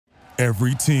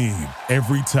Every team,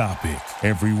 every topic,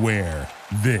 everywhere.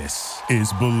 This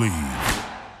is Believe.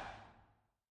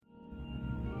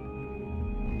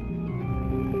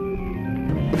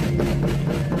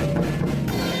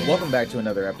 Welcome back to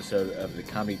another episode of the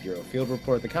Comedy Bureau Field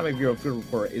Report. The Comedy Bureau Field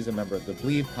Report is a member of the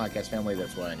Believe podcast family.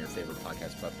 That's why on your favorite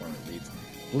podcast platform it reads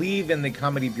Believe in the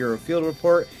Comedy Bureau Field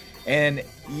Report. And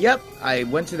yep, I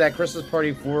went to that Christmas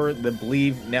party for the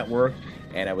Believe network,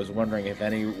 and I was wondering if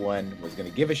anyone was going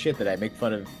to give a shit that I make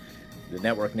fun of the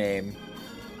network name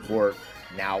for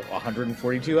now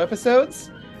 142 episodes.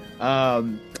 I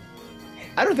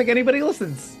don't think anybody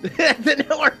listens at the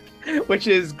network, which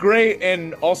is great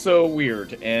and also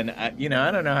weird. And I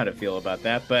don't know how to feel about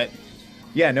that, but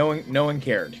yeah, no one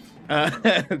cared.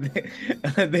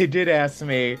 They did ask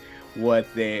me what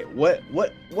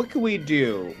can we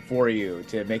do for you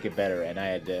to make it better, and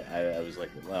I was like,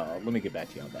 well, let me get back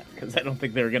to you on that, because I don't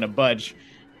think they're gonna budge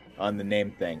on the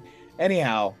name thing.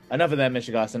 Anyhow, enough of that,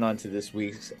 Michigassen. On to this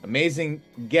week's amazing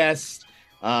guest,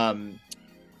 someone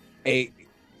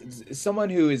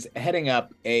who is heading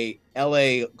up a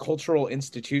LA cultural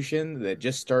institution that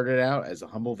just started out as a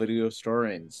humble video store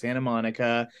in Santa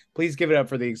Monica. Please give it up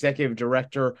for the executive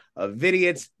director of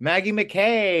Vidiots, Maggie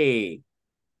Mackay.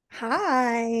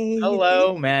 Hi.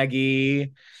 Hello,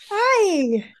 Maggie.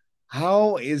 Hi.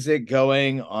 How is it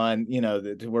going on?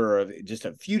 We're just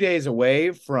a few days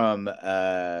away from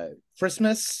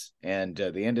Christmas and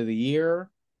the end of the year.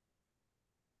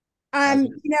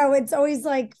 It's always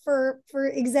like for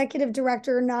executive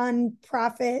director,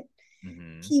 nonprofit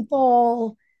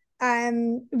people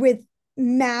with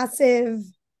massive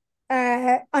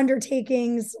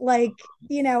undertakings, like,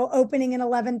 opening an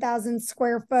 11,000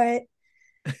 square foot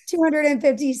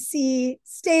 250 seat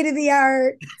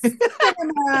state-of-the-art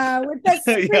cinema with a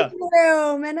screen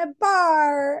room and a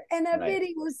bar and a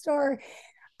video store.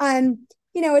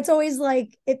 It's always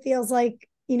like, it feels like,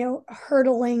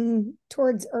 hurtling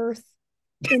towards Earth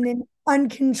in an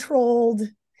uncontrolled,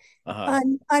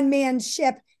 unmanned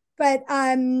ship. But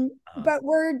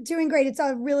we're doing great. It's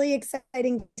a really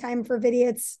exciting time for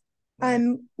Vidiots. As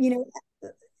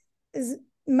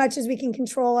much as we can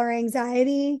control our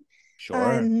anxiety.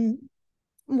 Sure.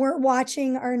 We're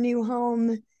watching our new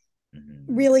home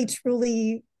really,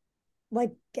 truly,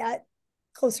 like, get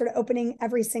closer to opening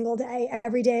every single day.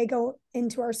 Every day I go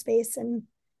into our space and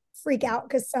freak out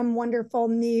because some wonderful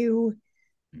new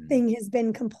thing has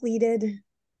been completed.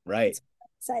 Right. It's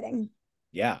exciting.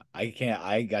 Yeah,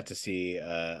 I got to see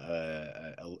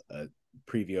a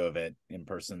preview of it in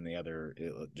person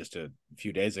just a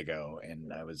few days ago,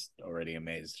 and I was already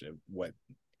amazed at what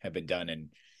had been done, and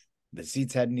the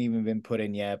seats hadn't even been put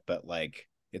in yet, but like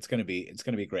it's gonna be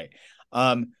great.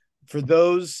 For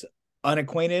those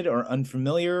unacquainted or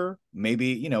unfamiliar,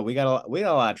 maybe we got a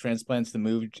lot of transplants that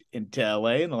moved into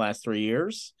LA in the last 3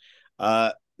 years.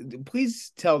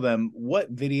 Please tell them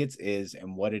what Vidiots is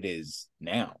and what it is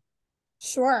now.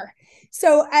 Sure.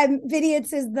 So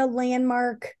Vidiots is the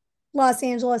landmark Los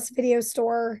Angeles video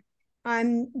store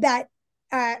that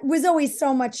was always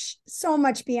so much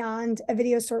beyond a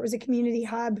video store. It was a community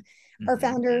hub. Our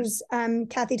founders,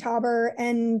 Kathy Tauber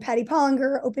and Patty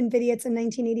Pollinger, opened Vidiots in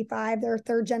 1985. They're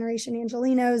third generation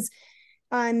Angelinos,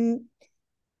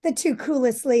 the two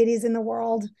coolest ladies in the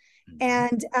world.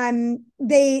 And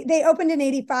they opened in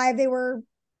 85. They were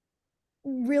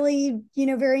really,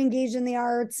 very engaged in the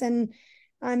arts. And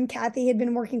Kathy had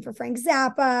been working for Frank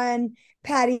Zappa, and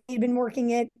Patty had been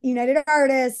working at United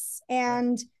Artists.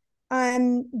 And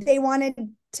they wanted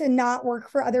to not work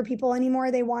for other people anymore.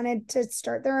 They wanted to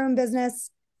start their own business.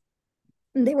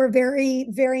 And they were very,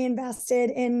 very invested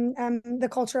in the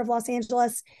culture of Los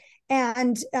Angeles.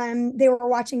 And they were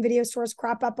watching video stores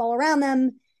crop up all around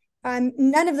them.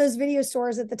 None of those video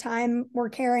stores at the time were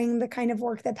carrying the kind of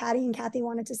work that Patty and Kathy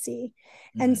wanted to see.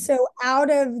 And so out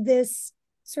of this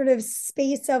sort of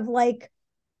space of like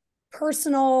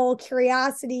personal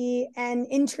curiosity and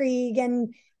intrigue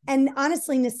and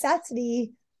honestly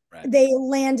necessity, they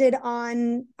landed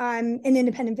on an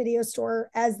independent video store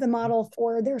as the model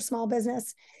for their small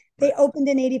business. They opened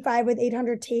in 85 with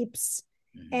 800 tapes.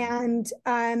 And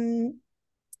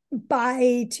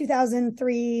by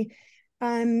 2003,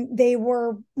 they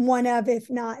were one of, if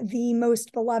not the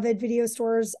most beloved video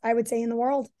stores, I would say, in the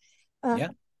world.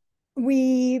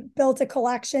 We built a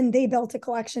collection. They built a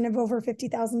collection of over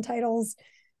 50,000 titles.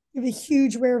 We have a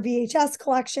huge rare VHS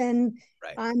collection.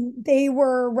 They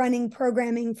were running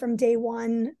programming from day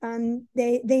one.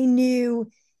 They knew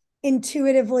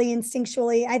intuitively,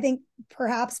 instinctually, I think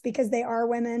perhaps because they are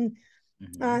women,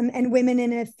 and women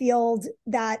in a field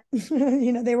that,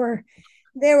 they were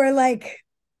like,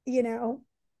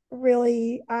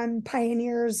 really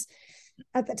pioneers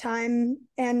at the time,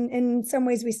 and in some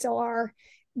ways we still are.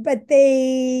 But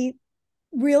they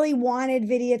really wanted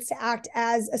Vidiots to act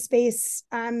as a space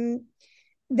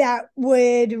that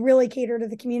would really cater to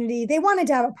the community. They wanted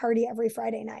to have a party every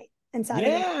Friday night and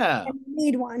Saturday night, and we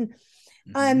need one.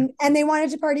 And they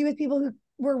wanted to party with people who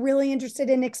were really interested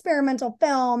in experimental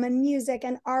film and music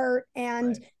and art,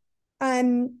 and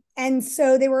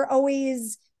so they were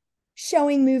always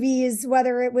showing movies,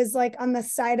 whether it was like on the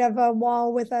side of a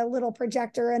wall with a little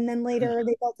projector, and then later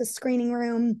they built a screening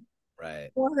room,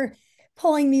 or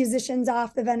pulling musicians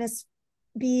off the Venice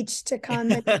beach to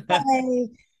come and play,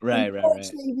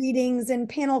 poetry readings and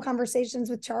panel conversations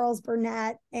with Charles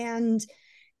Burnett, and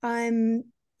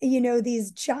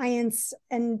these giants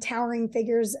and towering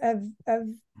figures of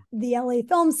the LA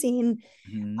film scene.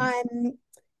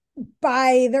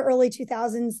 By the early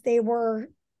 2000s, they were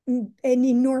an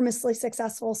enormously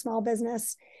successful small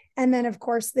business. And then, of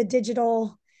course, the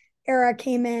digital era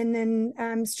came in,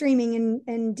 and streaming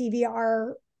and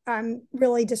DVR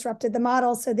really disrupted the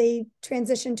model. So they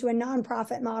transitioned to a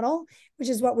nonprofit model, which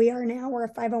is what we are now. We're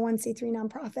a 501c3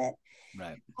 nonprofit.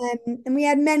 And we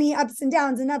had many ups and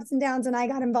downs. And I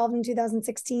got involved in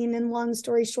 2016. And long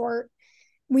story short,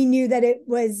 we knew that it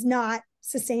was not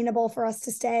sustainable for us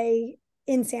to stay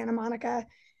in Santa Monica.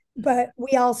 But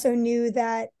we also knew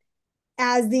that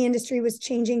as the industry was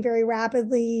changing very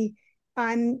rapidly,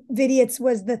 Vidiots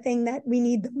was the thing that we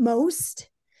need the most.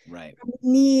 We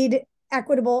need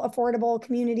equitable, affordable,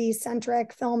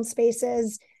 community-centric film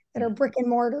spaces that are brick and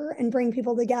mortar and bring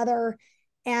people together.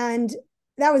 And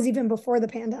that was even before the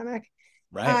pandemic.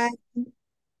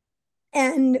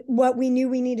 And what we knew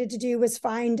we needed to do was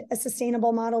find a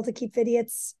sustainable model to keep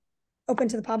Vidiots open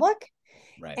to the public.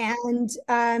 And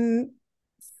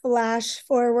flash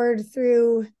forward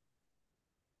through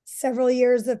several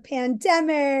years of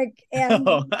pandemic and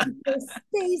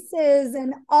spaces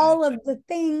and all of the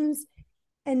things.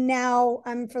 And now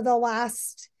for the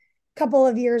last couple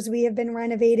of years, we have been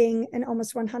renovating an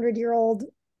almost 100-year-old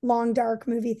long dark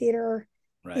movie theater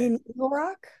in Eagle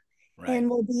Rock. And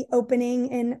we'll be opening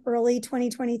in early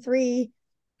 2023,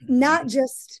 not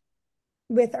just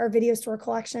with our video store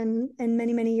collection and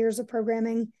many, many years of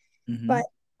programming, but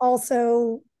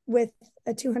also with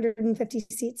a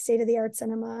 250-seat state-of-the-art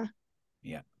cinema,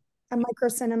 a micro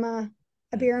cinema,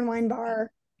 a beer and wine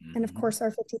bar, and of course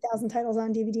our 50,000 titles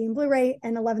on DVD and Blu-ray,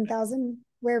 and 11,000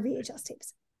 rare VHS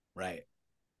tapes.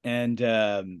 And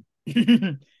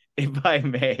if I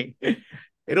may,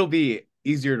 it'll be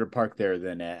easier to park there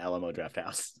than at Alamo Draft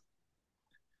House.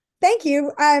 Thank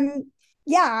you.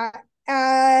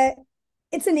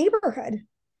 It's a neighborhood.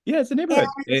 It's a neighborhood.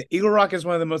 Eagle Rock is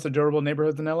one of the most adorable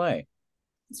neighborhoods in LA.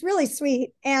 It's really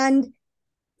sweet. And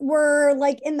we're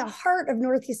like in the heart of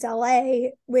Northeast LA,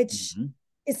 which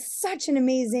is such an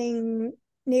amazing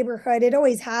neighborhood. It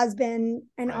always has been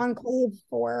an enclave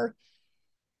for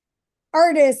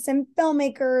artists and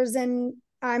filmmakers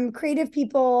and creative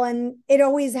people. And it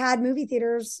always had movie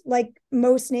theaters, like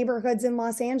most neighborhoods in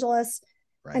Los Angeles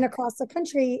and across the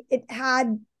country. It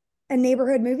had a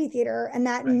neighborhood movie theater, and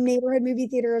that neighborhood movie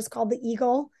theater is called the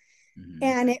Eagle.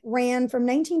 And it ran from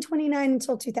 1929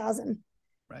 until 2000.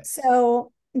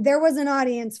 So there was an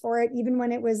audience for it, even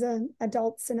when it was an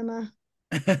adult cinema.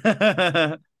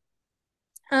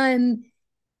 And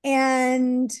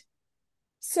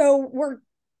so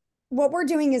what we're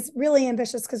doing is really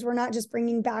ambitious, because we're not just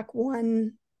bringing back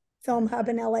one film hub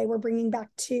in LA, we're bringing back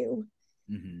two.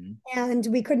 And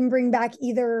we couldn't bring back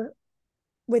either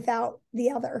without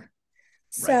the other.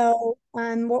 So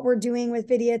what we're doing with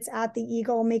Vidiots at the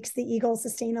Eagle makes the Eagle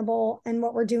sustainable, and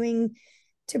what we're doing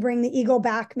to bring the Eagle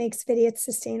back makes Vidiots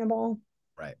sustainable.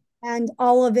 And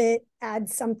all of it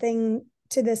adds something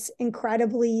to this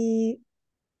incredibly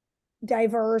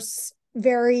diverse,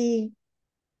 very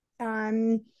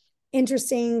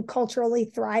interesting, culturally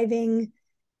thriving,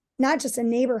 not just a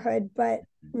neighborhood, but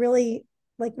really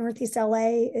like Northeast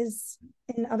LA is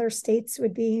in other states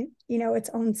would be, its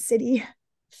own city.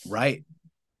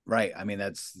 I mean,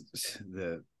 that's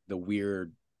the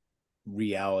weird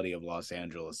reality of Los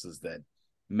Angeles, is that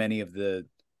many of the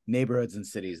neighborhoods and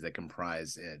cities that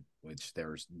comprise it, which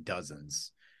there's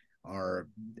dozens, are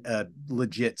a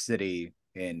legit city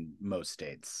in most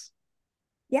states.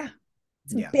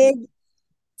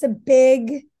 It's a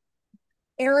big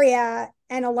area,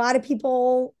 and a lot of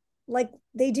people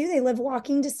they live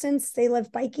walking distance, they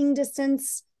live biking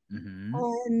distance.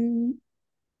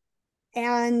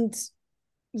 And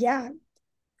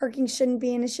parking shouldn't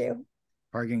be an issue.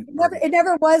 It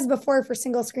never was before for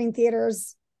single screen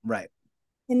theaters.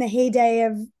 In the heyday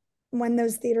of when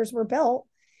those theaters were built.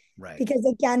 Right. Because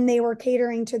again, they were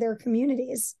catering to their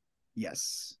communities.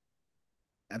 Yes,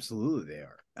 absolutely they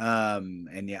are.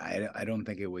 And yeah, I don't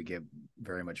think it would get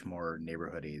very much more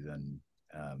neighborhoody than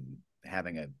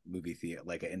having a movie theater,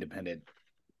 like an independent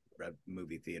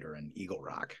movie theater in Eagle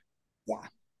Rock. Yeah.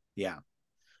 Yeah.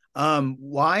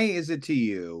 Why is it to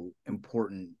you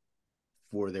important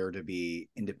for there to be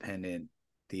independent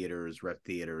theaters, rep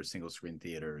theaters, single screen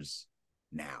theaters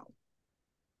now?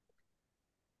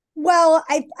 Well,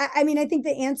 I mean, I think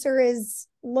the answer is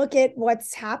look at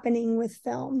what's happening with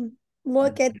film.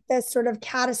 Look at the sort of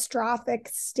catastrophic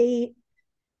state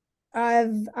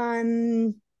of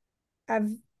of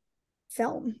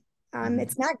film.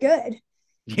 It's not good.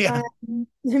 Yeah.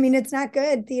 I mean, it's not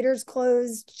good. Theaters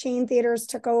closed, chain theaters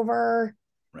took over.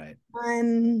 Right.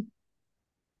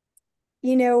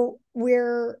 You know,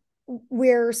 we're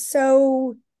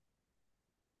so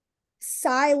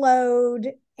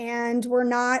siloed and we're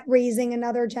not raising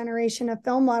another generation of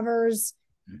film lovers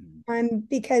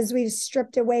because we've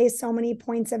stripped away so many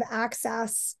points of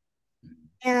access.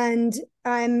 And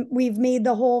we've made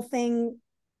the whole thing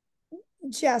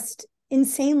just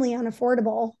insanely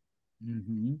unaffordable.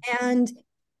 And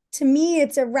to me,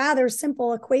 it's a rather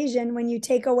simple equation when you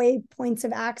take away points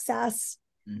of access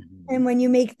and when you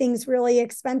make things really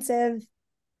expensive,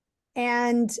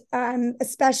 and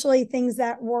especially things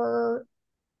that were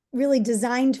really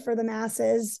designed for the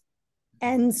masses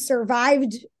and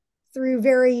survived through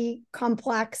very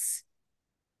complex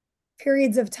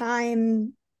periods of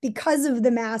time because of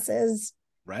the masses.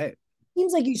 Right.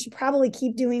 Seems like you should probably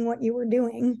keep doing what you were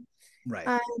doing.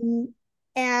 Right.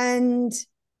 And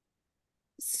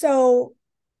so,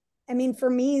 I mean, for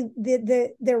me,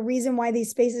 the reason why these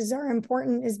spaces are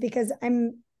important is because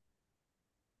I'm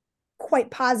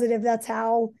quite positive that's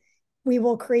how we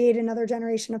will create another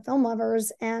generation of film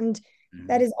lovers. And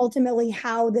that is ultimately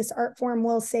how this art form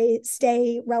will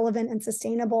stay relevant and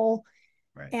sustainable.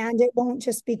 Right. And it won't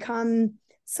just become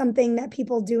something that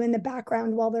people do in the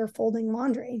background while they're folding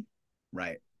laundry.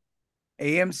 Right.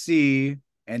 AMC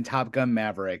and Top Gun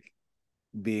Maverick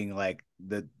being like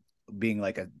a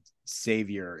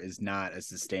savior is not a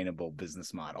sustainable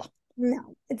business model.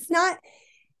 No, it's not.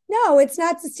 No, it's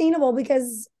not sustainable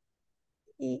because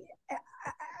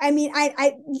I mean,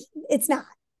 it's not.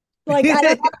 Like, I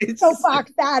don't have so fuck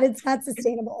that it's not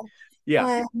sustainable.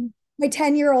 Yeah. My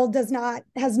 10-year-old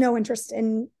has no interest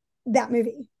in that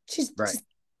movie. She's right. Just,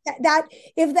 that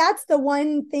if that's the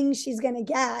one thing she's gonna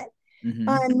get.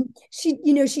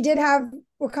 She did have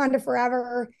Wakanda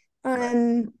Forever.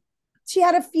 She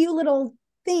had a few little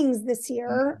things this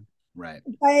year. Right.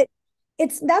 But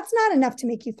that's not enough to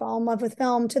make you fall in love with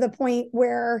film to the point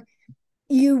where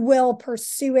you will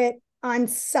pursue it on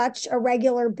such a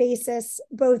regular basis,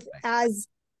 both as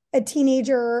a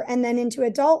teenager and then into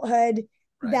adulthood,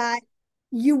 that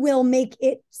you will make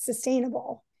it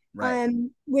sustainable.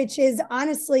 Which is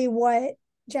honestly what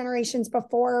generations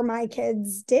before my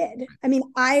kids did. I mean,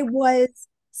 I was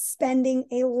spending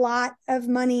a lot of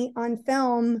money on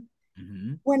film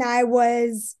when I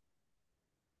was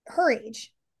her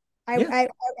age. I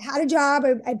had a job.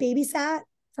 I babysat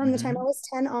from the time I was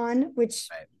 10 on, which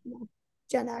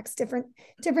Gen X,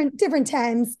 different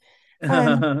times.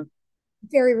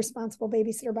 Very responsible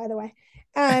babysitter, by the way.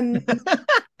 Okay.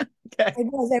 I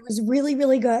was really,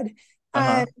 really good.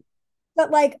 But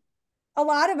like a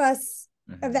lot of us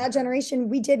of that generation,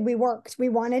 we worked. We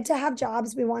wanted to have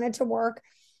jobs. We wanted to work.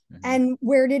 And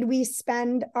where did we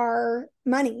spend our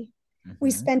money?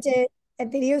 We spent it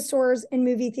at video stores, in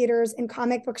movie theaters, in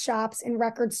comic book shops, in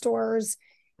record stores,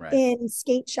 in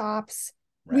skate shops.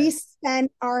 We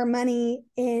spent our money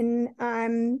in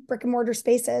brick and mortar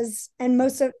spaces, and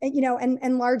most of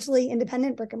and largely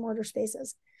independent brick and mortar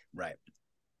spaces. Right.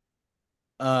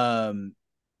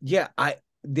 Yeah,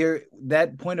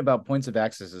 that point about points of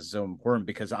access is so important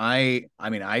because I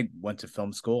mean I went to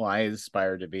film school. I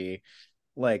aspired to be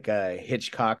like a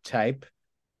Hitchcock type.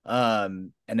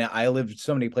 And I lived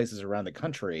so many places around the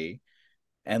country,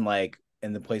 and like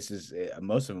in the places,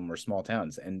 most of them were small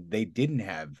towns, and they didn't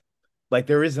have, like,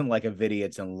 there isn't like a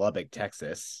Vidiots in Lubbock,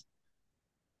 Texas.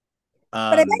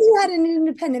 But I bet you had an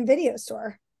independent video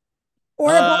store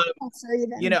or a blockbuster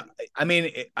even. I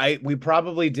mean, we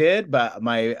probably did, but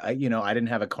I didn't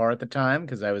have a car at the time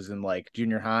because I was in like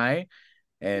junior high,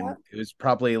 and it was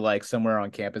probably like somewhere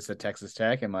on campus at Texas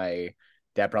Tech, and my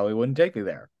dad probably wouldn't take me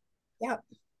there. Yep.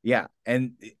 Yeah.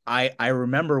 And I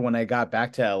remember when I got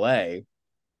back to LA,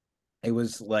 it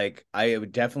was like, I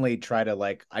would definitely try to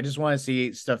like, I just want to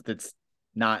see stuff that's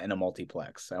not in a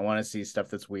multiplex. I want to see stuff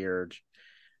that's weird.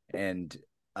 And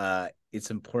it's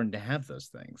important to have those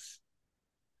things.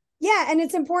 Yeah, and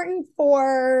it's important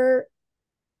for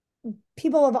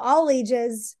people of all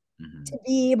ages to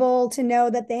be able to know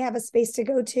that they have a space to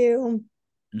go to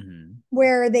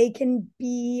where they can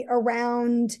be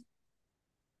around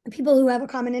people who have a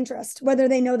common interest, whether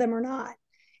they know them or not.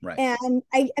 Right. And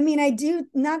I mean, I do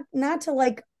not to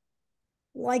like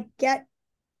get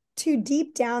too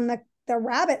deep down the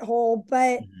rabbit hole,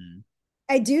 but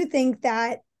I do think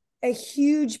that a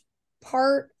huge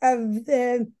part of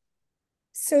the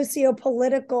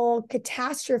socio-political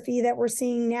catastrophe that we're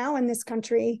seeing now in this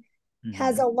country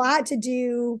has a lot to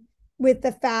do with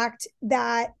the fact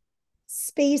that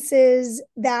spaces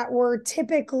that were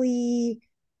typically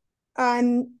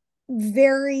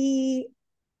very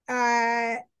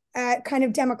kind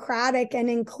of democratic and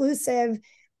inclusive,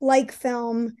 like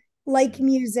film, like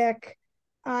music,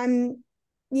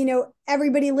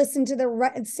 everybody listened to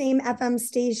the same FM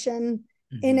station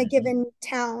in a given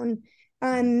town,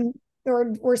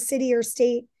 or city or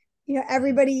state.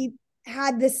 Everybody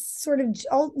had this sort of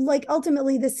like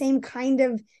ultimately the same kind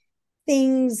of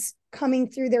things coming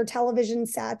through their television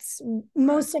sets.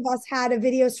 Most of us had a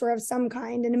video store of some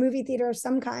kind and a movie theater of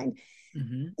some kind.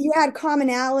 You had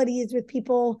commonalities with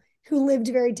people who lived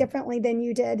very differently than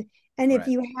you did. And if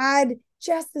you had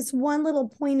just this one little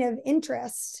point of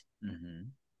interest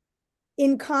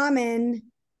in common,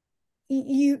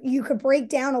 you could break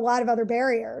down a lot of other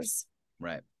barriers.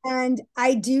 Right. And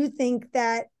I do think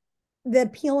that the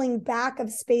peeling back of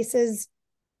spaces,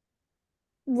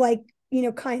 like,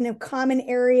 kind of common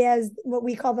areas, what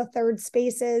we call the third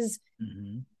spaces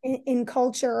in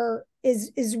culture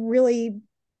is really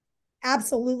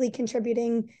absolutely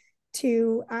contributing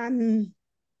to, I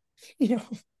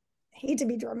hate to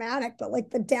be dramatic, but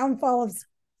like the downfall of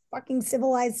fucking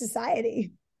civilized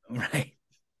society. Right.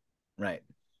 Right.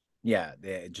 Yeah.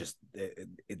 It's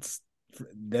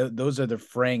those are the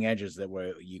fraying edges that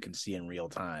you can see in real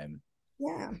time.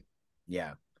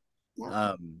 Yeah.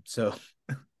 So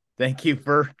thank you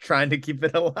for trying to keep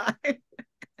it alive.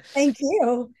 Thank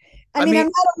you. I mean, I'm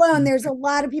not alone. There's a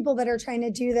lot of people that are trying to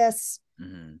do this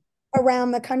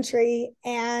around the country,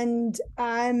 and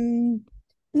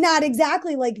not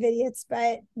exactly like Vidiots,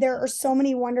 but there are so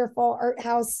many wonderful art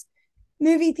house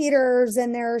movie theaters,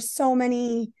 and there are so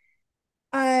many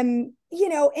I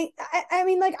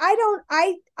mean, like,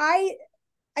 I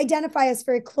identify us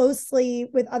very closely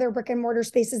with other brick and mortar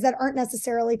spaces that aren't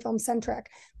necessarily film centric,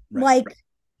 like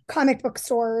comic book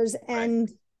stores and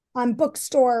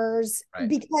bookstores,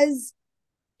 because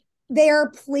they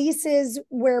are places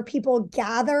where people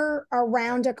gather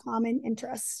around a common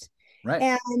interest.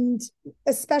 And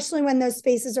especially when those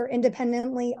spaces are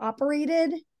independently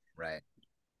operated,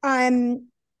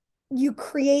 you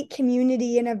create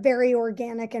community in a very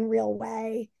organic and real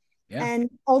way. And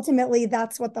ultimately,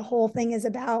 that's what the whole thing is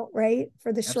about, right?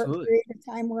 For the short period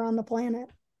of time we're on the planet.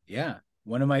 Yeah.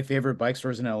 One of my favorite bike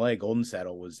stores in LA, Golden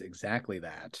Saddle, was exactly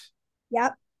that.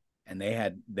 Yep. And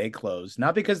they closed,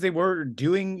 not because they were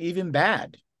doing even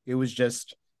bad. It was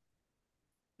just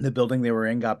the building they were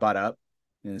in got bought up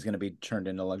and is going to be turned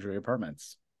into luxury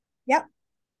apartments. Yep.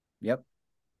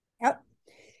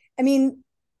 I mean,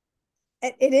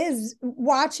 it is,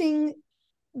 watching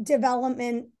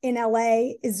development in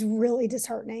LA is really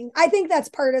disheartening. I think that's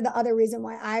part of the other reason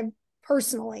why I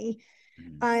personally,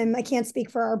 I can't speak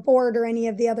for our board or any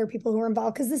of the other people who are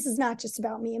involved, because this is not just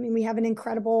about me. I mean, we have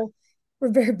we're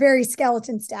very, very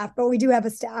skeleton staff, but we do have a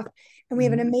staff, and we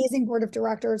have an amazing board of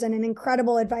directors and an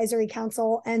incredible advisory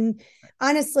council. And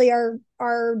honestly,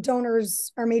 our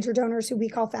donors, our major donors, who we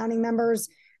call founding members,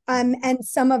 and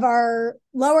some of our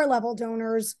lower level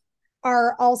donors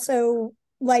are also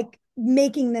like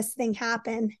making this thing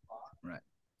happen.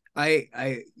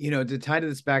 I to tie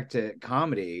this back to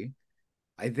comedy,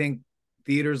 I think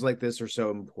theaters like this are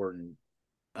so important,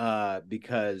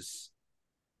 because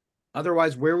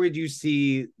otherwise, where would you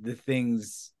see the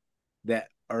things that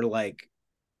are like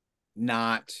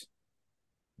not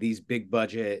these big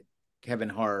budget Kevin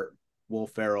Hart, Will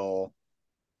Ferrell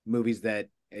movies that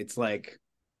it's like,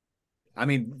 I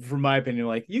mean, from my opinion,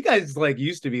 like, you guys like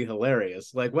used to be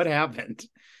hilarious. Like, what happened?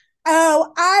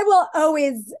 Oh, I will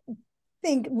always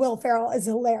think Will Ferrell is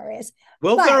hilarious.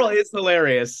 Will Ferrell is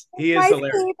hilarious. He is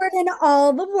hilarious. My favorite in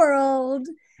all the world.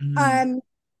 But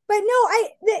no,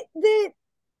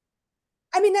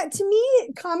 I mean, to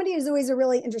me, comedy is always a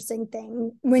really interesting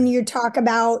thing when you talk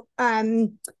about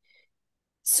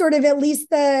sort of at least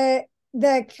the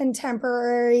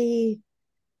contemporary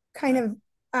kind of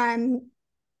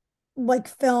like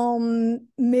film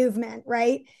movement,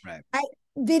 right?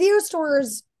 Video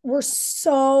stores were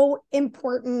so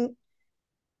important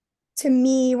to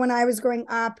me when I was growing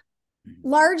up,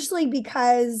 largely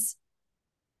because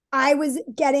I was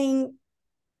getting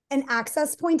an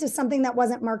access point to something that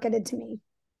wasn't marketed to me.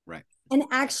 Right. And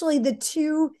actually the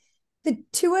two of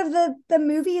the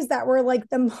movies that were like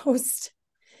the most,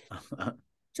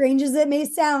 strange as it may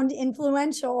sound,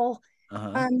 influential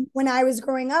when I was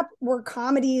growing up were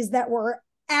comedies that were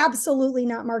absolutely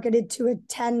not marketed to a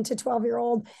 10 to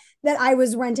 12-year-old that I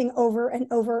was renting over and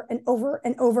over and over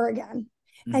and over again.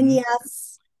 And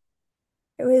yes,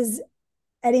 it was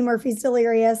Eddie Murphy's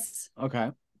Delirious.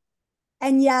 Okay.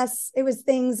 And yes, it was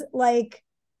things like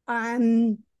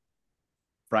Friday.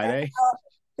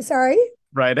 Sorry?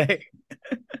 Friday.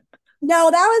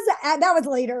 No, that was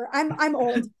later. I'm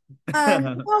old.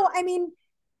 No, I mean,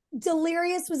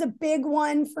 Delirious was a big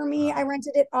one for me. I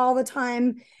rented it all the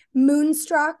time.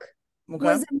 Moonstruck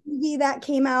was a movie that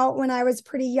came out when I was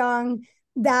pretty young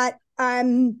that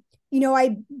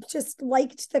I just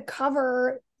liked the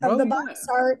cover of the box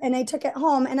art and I took it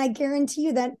home, and I guarantee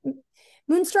you that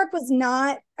Moonstruck was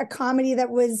not a comedy that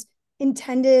was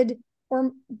intended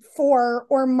or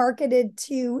marketed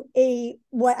to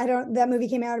that movie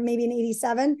came out maybe in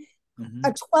 87,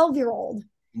 a 12-year-old.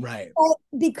 Right. But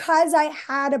because I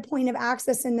had a point of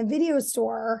access in the video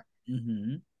store,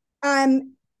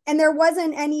 and there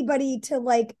wasn't anybody to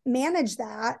like manage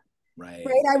that. Right.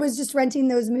 I was just renting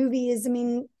those movies. I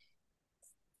mean,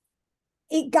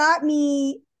 it got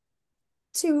me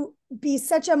to be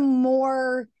such a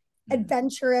more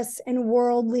adventurous and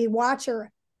worldly watcher,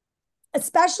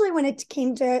 especially when it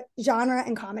came to genre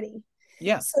and comedy.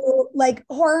 Yeah. So like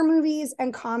horror movies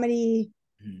and comedy,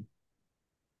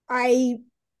 I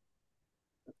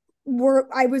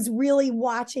was really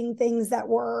watching things that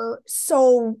were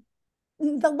so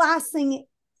the last thing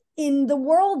in the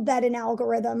world that an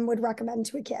algorithm would recommend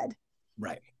to a kid.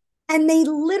 Right. And they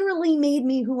literally made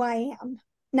me who I am.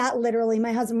 Not literally,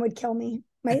 my husband would kill me.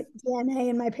 My DNA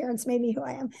and my parents made me who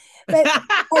I am. But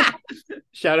like,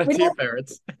 shout out to your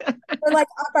parents. We're like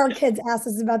up our kids'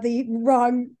 asses about the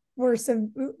wrong use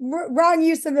of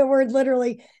the word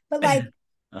literally. But like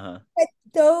but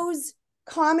those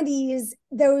comedies,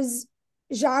 those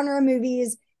genre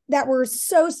movies that were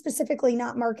so specifically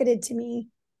not marketed to me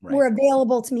were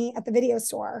available to me at the video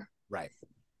store. Right.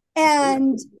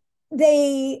 And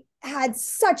they had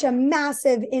such a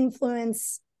massive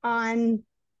influence on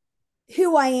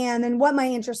who I am and what my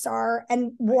interests are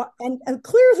and what and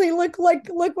clearly look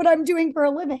what I'm doing for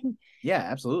a living. Yeah,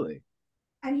 absolutely.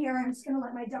 I'm here. I'm just gonna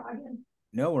let my dog in.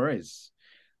 No worries.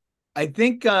 I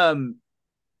think so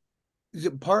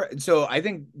I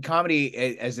think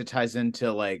comedy as it ties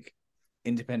into like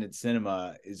independent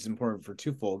cinema is important for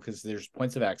twofold, because there's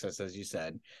points of access, as you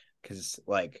said, because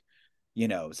like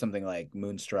something like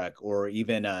Moonstruck or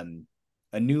even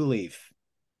A New Leaf,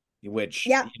 which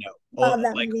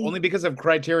like only because of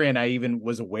Criterion I even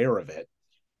was aware of it,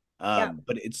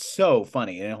 but it's so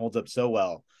funny and it holds up so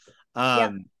well.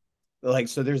 Like,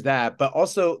 so there's that, but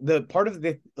also the part of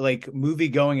the like movie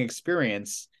going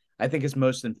experience I think is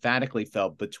most emphatically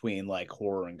felt between like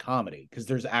horror and comedy, because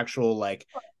there's actual like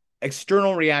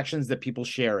external reactions that people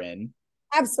share in.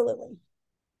 Absolutely.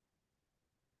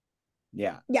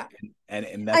 Yeah. And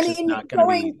I that's just not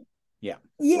going to be.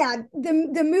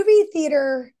 The movie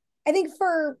theater, I think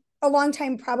for a long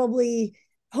time, probably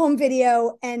home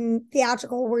video and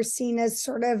theatrical were seen as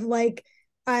sort of like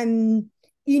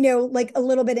like a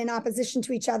little bit in opposition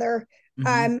to each other.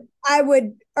 I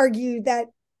would argue that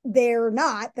they're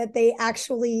not, that they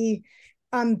actually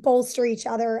bolster each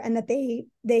other, and that they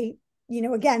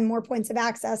again, more points of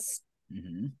access,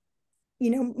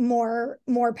 more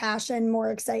passion,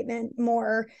 more excitement,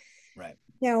 more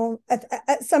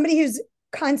somebody who's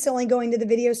constantly going to the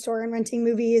video store and renting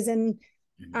movies and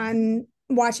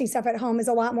watching stuff at home is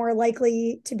a lot more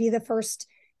likely to be the first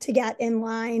to get in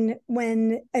line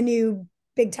when a new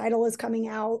big title is coming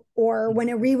out or when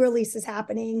a re-release is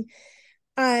happening.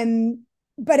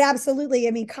 But absolutely,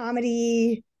 I mean,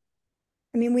 comedy,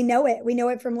 I mean, we know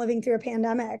it from living through a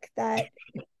pandemic, that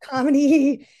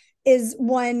comedy is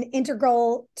one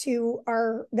integral to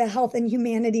the health and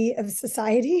humanity of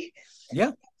society.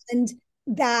 Yeah. And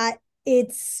that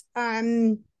it's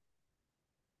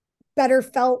better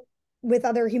felt with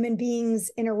other human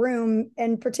beings in a room,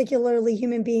 and particularly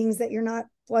human beings that you're not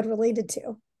blood related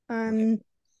to. I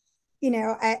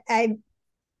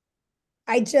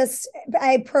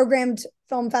programmed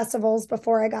film festivals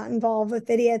before I got involved with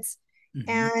Vidiots.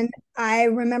 And I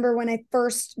remember when I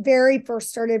very first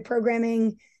started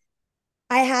programming,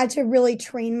 I had to really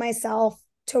train myself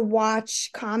to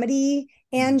watch comedy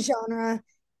and genre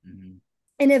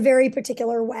in a very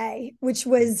particular way, which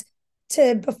was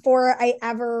before I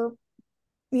ever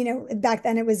back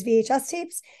then it was VHS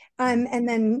tapes, and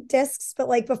then discs. But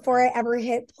like before I ever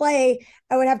hit play,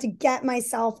 I would have to get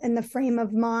myself in the frame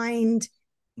of mind,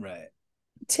 right,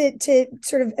 to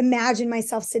sort of imagine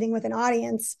myself sitting with an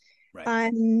audience,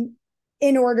 right,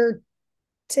 in order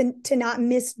to not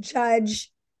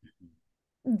misjudge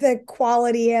the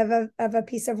quality of a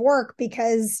piece of work,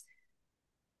 because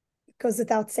it goes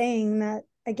without saying that,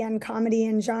 again, comedy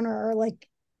and genre are like,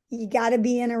 you got to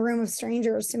be in a room of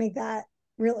strangers to make that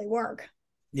really work.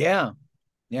 yeah,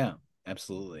 yeah,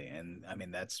 absolutely. And I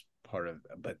mean that's part of,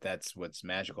 but that's what's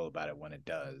magical about it when it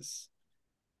does.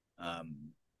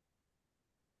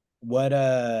 What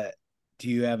do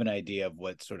you have an idea of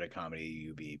what sort of comedy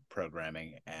you be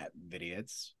programming at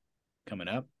Vidiots coming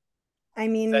up? I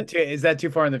mean, Is that too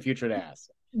far in the future to ask?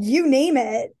 you name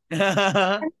it.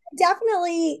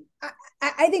 Definitely,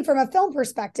 I think from a film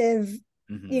perspective,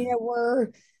 we're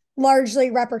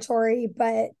largely repertory,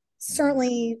 but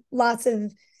certainly lots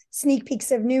of sneak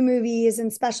peeks of new movies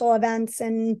and special events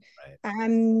and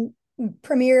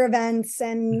premiere events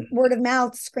and word of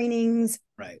mouth screenings.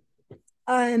 Right.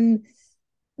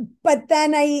 But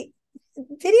then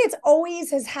Vidiots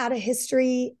always has had a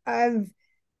history of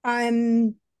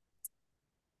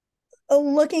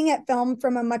looking at film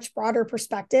from a much broader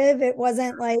perspective. It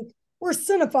wasn't like we're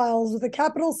cinephiles with a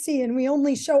capital C and we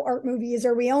only show art movies,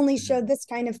 or we only show this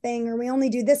kind of thing, or we only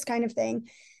do this kind of thing.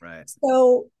 Right.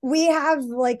 So we have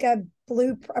like a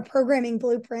programming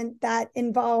blueprint that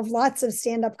involve lots of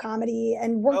stand-up comedy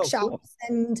and workshops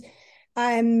and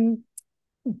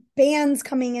bands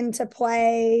coming into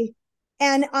play.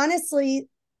 And honestly,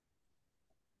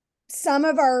 some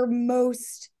of our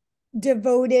most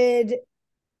devoted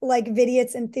like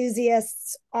Vidiots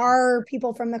enthusiasts are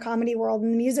people from the comedy world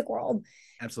and the music world.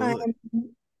 Absolutely.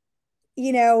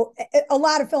 A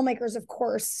lot of filmmakers, of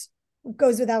course,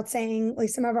 goes without saying, like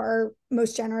some of our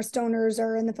most generous donors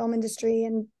are in the film industry,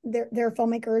 and they're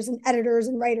filmmakers and editors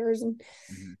and writers.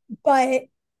 But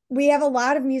we have a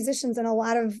lot of musicians and a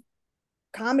lot of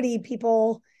comedy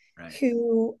people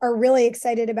who are really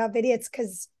excited about Vidiots,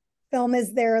 because film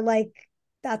is their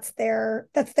that's their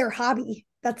hobby.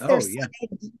 That's their side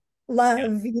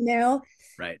love,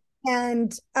 Right.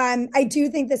 And I do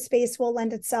think the space will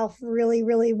lend itself really,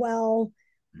 really well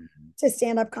to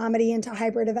stand-up comedy and to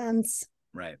hybrid events.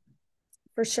 Right.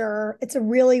 For sure. It's a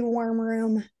really warm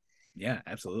room. Yeah,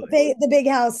 absolutely. The big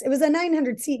house. It was a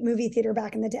 900-seat movie theater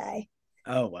back in the day.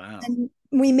 Oh, wow. And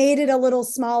we made it a little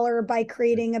smaller by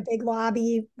creating a big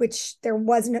lobby, which there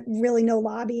wasn't really no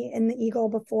lobby in the Eagle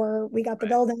before we got the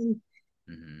building.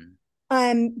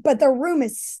 But the room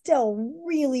is still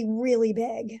really, really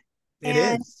big. It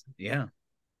is. Yeah.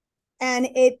 And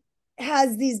it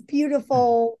has these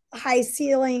beautiful high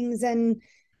ceilings and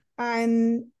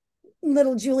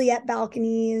little Juliet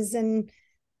balconies, and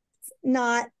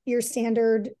not your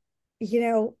standard,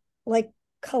 like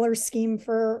color scheme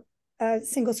for a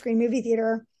single screen movie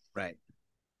theater. Right.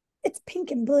 It's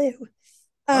pink and blue.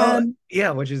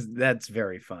 Yeah, that's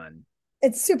very fun.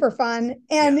 It's super fun,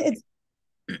 and it's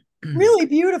really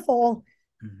beautiful,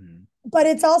 but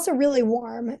it's also really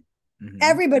warm.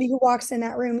 Everybody who walks in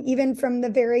that room, even from the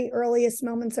very earliest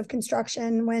moments of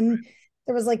construction when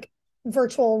there was like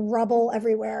virtual rubble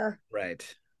everywhere. Right.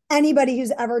 Anybody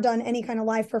who's ever done any kind of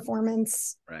live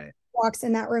performance walks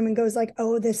in that room and goes like,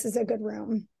 oh, this is a good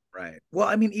room. Right. Well,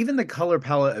 I mean, even the color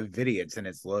palette of Vidiots and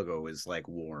its logo is like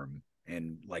warm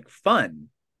and like fun.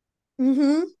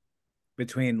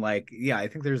 Between I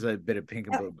think there's a bit of pink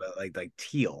and blue, but like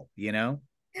teal, Yeah,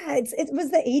 it was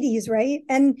the 80s, right?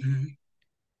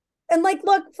 And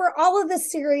look, for all of the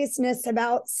seriousness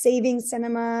about saving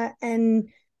cinema, and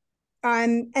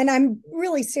I'm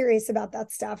really serious about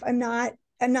that stuff. I'm not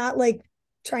like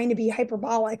trying to be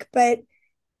hyperbolic, but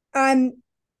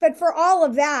for all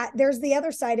of that, there's the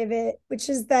other side of it, which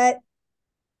is that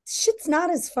shit's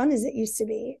not as fun as it used to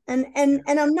be. And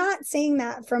I'm not saying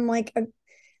that from like a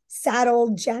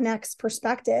saddled Gen X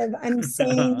perspective. I'm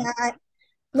saying that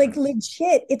like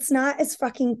legit, it's not as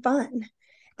fucking fun.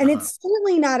 And it's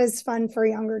certainly not as fun for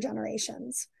younger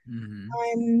generations.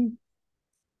 When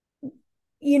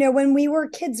we were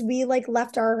kids, we like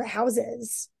left our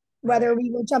houses, whether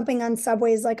we were jumping on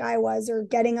subways like I was, or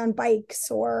getting on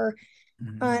bikes, or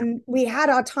we had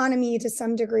autonomy to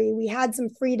some degree. We had some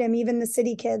freedom. Even the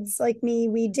city kids like me,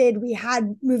 we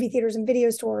had movie theaters and video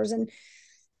stores and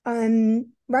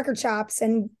record shops,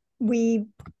 and we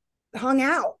hung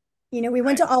out. We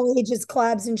went to all ages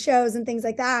clubs and shows and things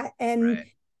like that. And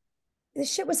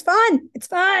this shit was fun. It's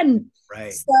fun.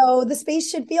 Right. So the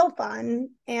space should feel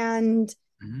fun. And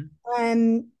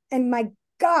my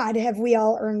God, have we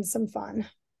all earned some fun.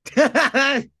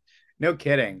 No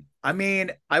kidding. I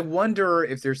mean, I wonder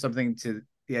if there's something to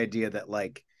the idea that,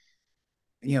 like,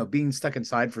 being stuck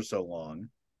inside for so long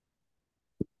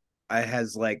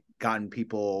has like gotten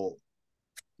people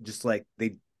just like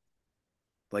they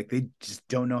just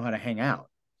don't know how to hang out.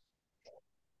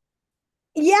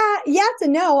 Yeah, yes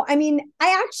and no. I mean,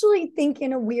 I actually think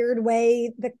in a weird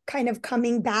way, the kind of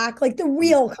coming back, like the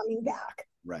real coming back,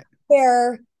 Right.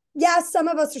 where, yeah, some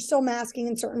of us are still masking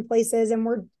in certain places, and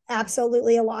we're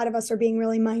absolutely, a lot of us are being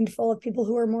really mindful of people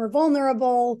who are more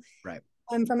vulnerable, Right.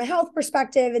 from a health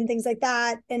perspective and things like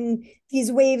that. And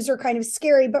these waves are kind of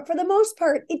scary, but for the most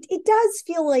part, it does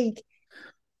feel like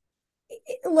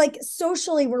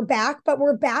socially we're back, but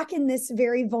we're back in this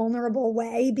very vulnerable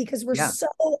way because we're Yeah. so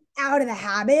out of the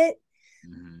habit.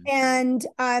 Mm-hmm. And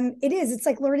it's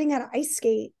like learning how to ice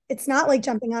skate. It's not like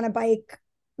jumping on a bike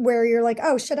where you're like,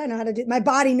 oh shit, I know how to do, my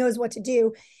body knows what to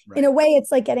do. Right. In a way,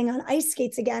 it's like getting on ice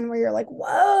skates again, where you're like,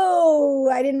 whoa,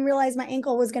 I didn't realize my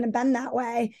ankle was going to bend that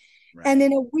way. Right. And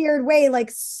in a weird way,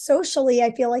 like socially,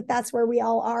 I feel like that's where we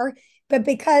all are. But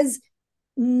because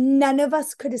none of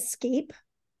us could escape,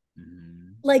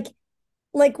 Mm-hmm.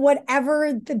 like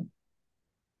whatever the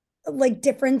like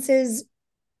differences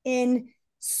in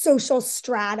social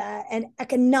strata and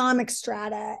economic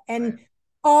strata and Right.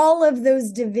 all of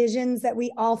those divisions that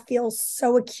we all feel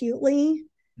so acutely,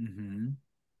 Mm-hmm.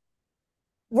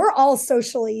 we're all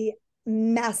socially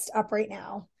messed up right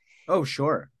now. Oh,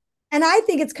 sure. And I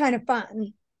think it's kind of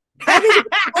fun. I think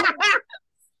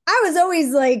I was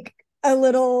always like a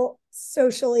little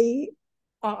socially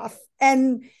off.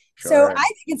 And so Sure. I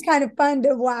think it's kind of fun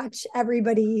to watch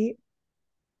everybody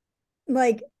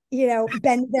like,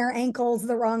 bend their ankles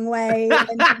the wrong way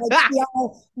and like be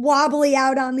all wobbly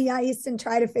out on the ice and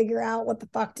try to figure out what the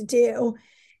fuck to do.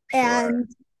 Sure. And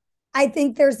I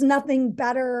think there's nothing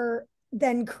better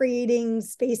than creating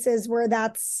spaces where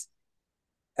that's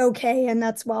okay and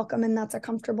that's welcome and that's a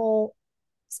comfortable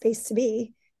space to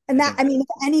be. And that, I mean,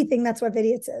 if anything, that's what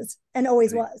Vidiots is and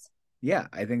always was. Yeah,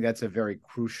 I think that's a very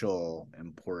crucial,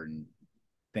 important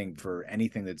thing for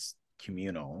anything that's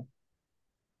communal.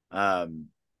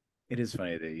 It is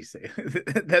funny that you say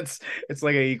it's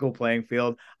like an equal playing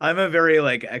field. I'm a very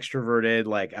like extroverted,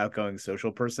 like outgoing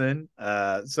social person.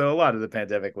 So a lot of the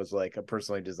pandemic was like a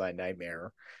personally designed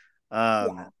nightmare. Yeah,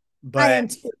 I But am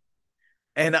too.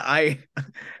 and I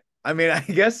mean, I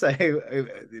guess I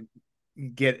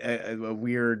get a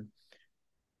weird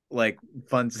like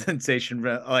fun sensation.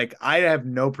 Like I have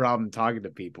no problem talking to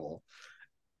people.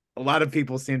 A lot of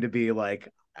people seem to be like,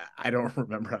 I don't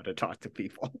remember how to talk to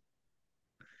people.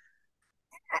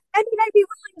 I mean, I'd be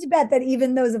willing to bet that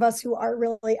even those of us who are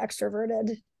really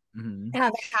extroverted Mm-hmm.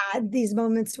 have had these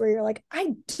moments where you're like,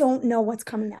 I don't know what's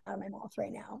coming out of my mouth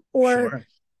right now. Or Sure.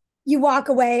 you walk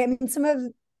away. I mean, some of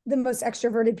the most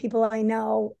extroverted people I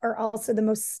know are also the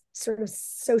most sort of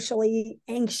socially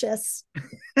anxious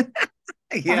Yeah,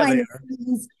 they behind the are.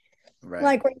 scenes. Right.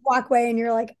 Like, when you walk away and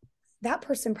you're like, that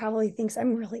person probably thinks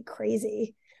I'm really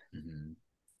crazy. Mm-hmm.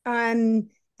 Um,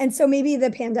 and so maybe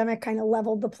the pandemic kind of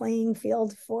leveled the playing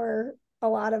field for a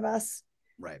lot of us.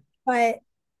 Right. But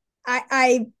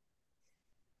I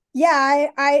yeah,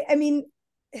 I mean,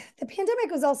 the pandemic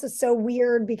was also so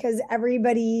weird because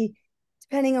everybody,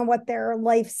 depending on what their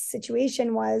life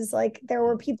situation was, like there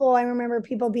were people, I remember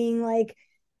people being like,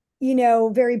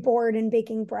 very bored and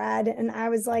baking bread. And I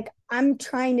was like, I'm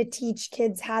trying to teach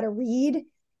kids how to read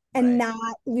and Right.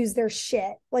 not lose their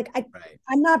shit. Like Right.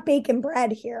 I'm not baking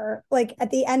bread here. Like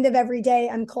at the end of every day,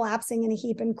 I'm collapsing in a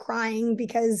heap and crying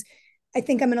because I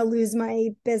think I'm going to lose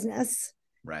my business.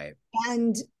 Right.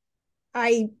 And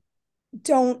I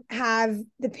don't have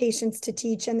the patience to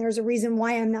teach. And there's a reason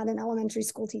why I'm not an elementary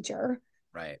school teacher.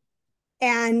 Right.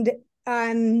 And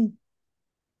um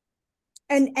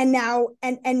and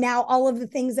now all of the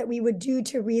things that we would do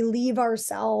to relieve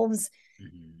ourselves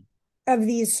Mm-hmm. of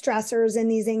these stressors and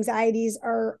these anxieties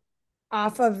are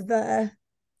off of the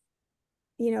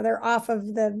they're off of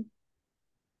the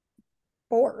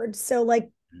board. So like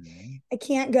Mm-hmm. I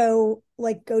can't go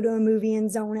to a movie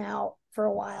and zone out for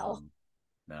a while.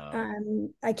 No.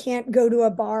 I can't go to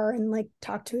a bar and like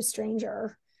talk to a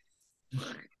stranger,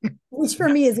 which for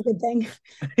me is a good thing.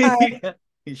 uh, Yeah.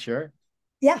 You sure?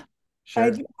 yeah,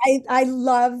 I, Sure.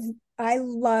 I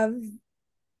love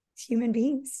human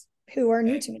beings who are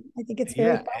new Eh, to me. I think it's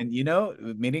very Yeah, fun.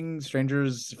 and meeting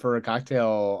strangers for a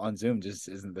cocktail on Zoom just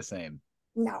isn't the same.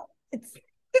 No, it's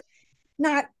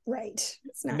not right.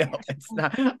 It's not No, it's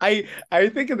natural. not. I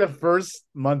think in the first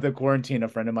month of quarantine, a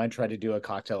friend of mine tried to do a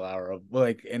cocktail hour of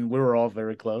like, and we were all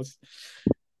very close.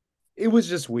 It was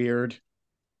just weird.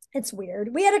 It's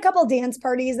weird. We had a couple dance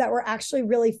parties that were actually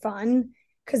really fun.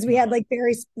 because we had like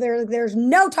there's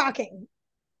no talking.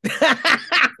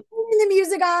 The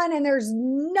music on and there's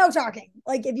no talking.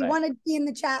 Like if you want to be in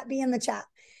the chat, be in the chat.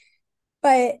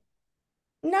 But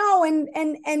no,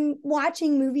 and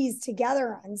watching movies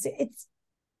together on it's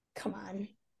come on.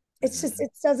 It's just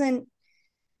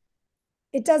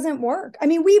it doesn't work. I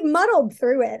mean, we muddled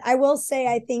through it. I will say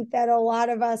I think that a lot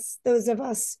of us, those of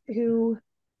us who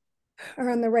are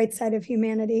on the right side of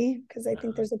humanity, because I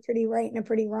think there's a pretty right and a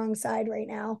pretty wrong side right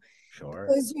now. Sure.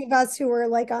 Those of us who are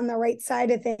like on the right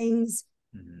side of things,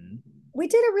 we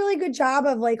did a really good job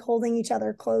of like holding each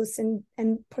other close and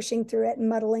pushing through it and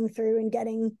muddling through and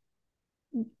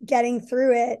getting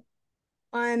through it.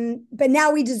 But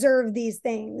now we deserve these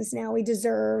things. Now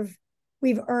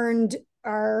we've earned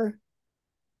our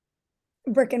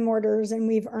brick and mortars, and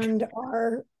we've earned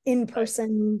our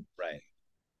in-person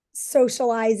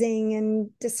socializing and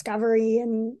discovery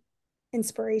and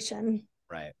inspiration.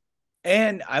 Right.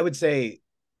 And I would say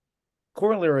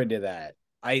corollary to that,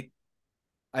 I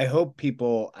hope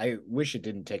people, I wish it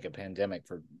didn't take a pandemic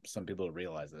for some people to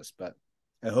realize this, but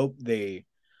I hope they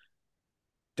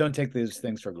don't take those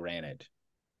things for granted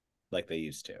like they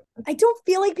used to. I don't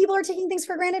feel like people are taking things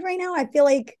for granted right now. I feel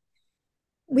like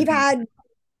we've had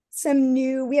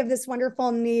we have this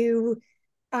wonderful new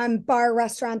bar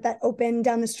restaurant that opened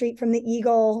down the street from the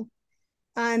Eagle,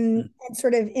 and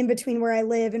sort of in between where I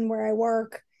live and where I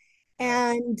work.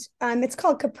 And it's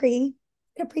called Capri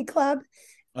Club.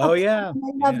 Oh yeah.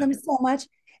 I love them so much.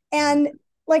 And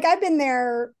like I've been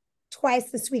there twice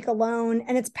this week alone,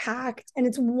 and it's packed and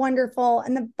it's wonderful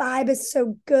and the vibe is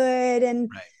so good, and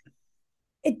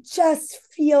it just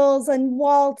feels, and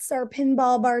Waltz, our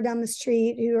pinball bar down the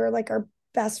street, who are like our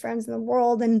best friends in the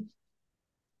world, and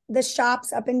the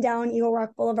shops up and down Eagle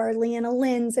Rock Boulevard, Leanna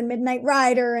Lynn's and Midnight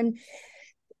Rider, and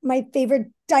my favorite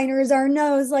diner is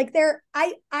Arnaud's. Like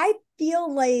I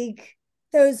feel like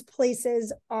those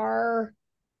places are,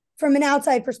 from an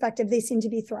outside perspective, they seem to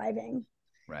be thriving.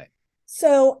 Right.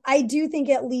 So I do think,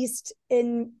 at least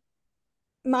in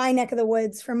my neck of the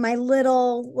woods, from my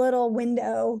little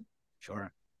window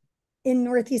in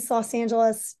Northeast Los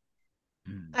Angeles,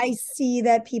 I see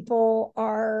that people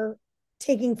are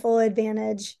taking full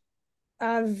advantage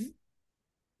of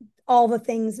all the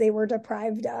things they were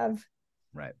deprived of.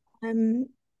 Right. And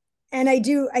I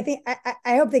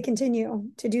hope they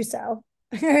continue to do so.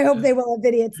 I hope they will at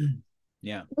Vidiots.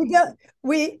 Yeah.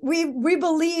 We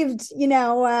believed,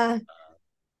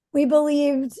 we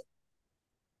believed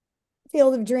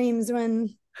Field of Dreams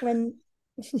when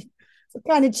it's a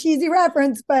kind of cheesy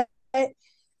reference, but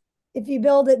if you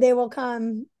build it, they will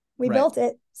come. We built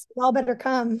it, so y'all better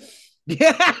come.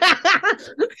 Yeah.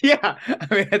 Yeah. I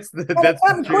mean, that's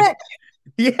come quick.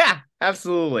 Yeah,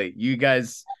 absolutely. You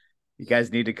guys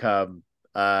need to come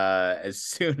as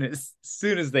soon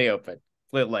as they open.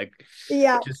 Like,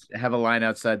 just have a line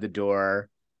outside the door.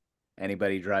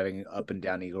 Anybody driving up and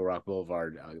down Eagle Rock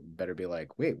Boulevard better be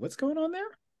like, wait, what's going on there?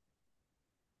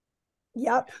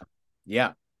 Yep.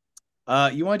 Yeah.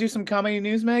 You want to do some comedy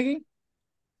news, Maggie?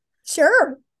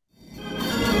 Sure.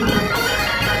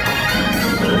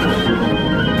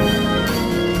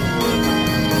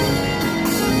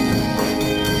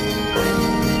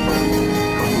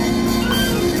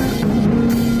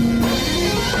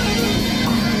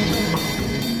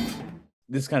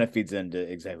 This kind of feeds into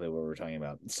exactly what we're talking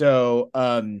about. So,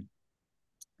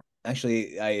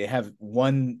 actually, I have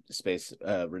one space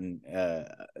written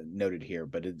noted here,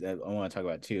 but I want to talk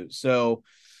about two. So,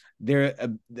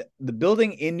 the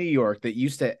building in New York that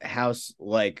used to house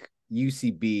like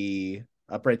UCB,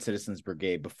 Upright Citizens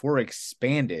Brigade, before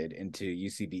expanded into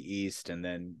UCB East and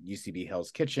then UCB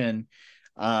Hell's Kitchen,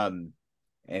 and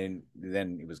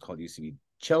then it was called UCB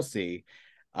Chelsea,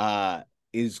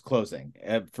 is closing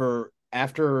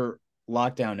after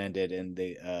lockdown ended and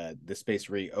the space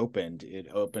reopened. It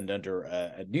opened under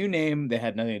a new name that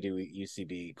had nothing to do with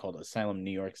UCB, called Asylum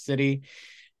New York City.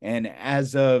 And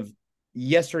as of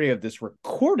yesterday of this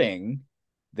recording,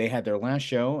 they had their last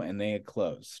show and they had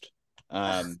closed.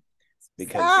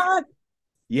 Because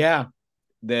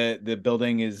the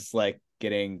building is like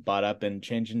getting bought up and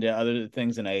changed into other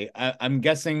things. And I'm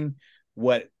guessing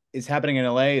what is happening in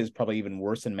LA is probably even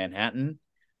worse in Manhattan.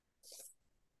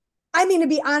 I mean, to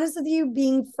be honest with you,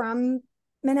 being from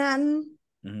Manhattan,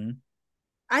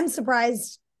 I'm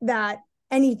surprised that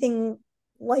anything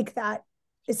like that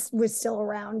was still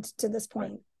around to this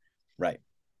point. Right.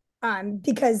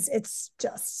 Because it's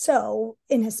just so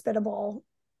inhospitable.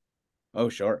 Oh,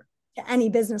 sure. To any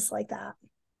business like that.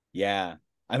 Yeah.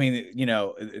 I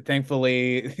mean,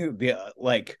 thankfully,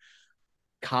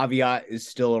 Caveat is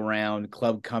still around.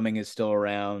 Club Coming is still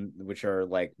around, which are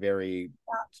like very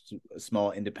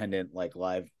small, independent, like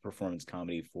live performance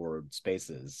comedy for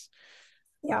spaces.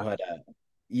 Yeah. But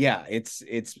yeah, it's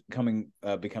becoming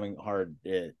harder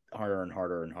and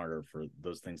harder and harder for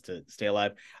those things to stay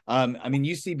alive. I mean,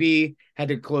 UCB had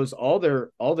to close all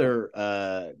their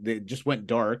they just went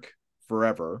dark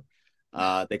forever.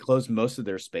 They closed most of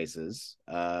their spaces,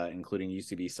 including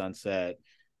UCB Sunset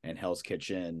and Hell's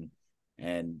Kitchen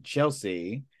and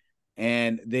Chelsea,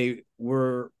 and they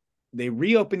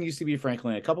reopened UCB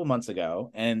Franklin a couple months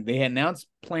ago, and they announced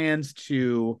plans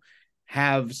to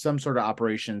have some sort of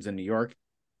operations in New York.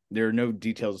 There are no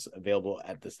details available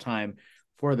at this time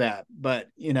for that, but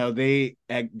they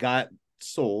got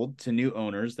sold to new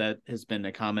owners. That has been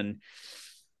a common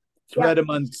thread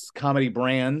amongst comedy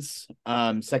brands.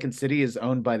 Second City is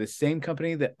owned by the same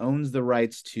company that owns the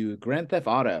rights to Grand Theft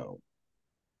Auto.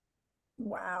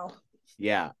 Wow.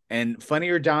 Yeah, and Funny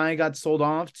or Die got sold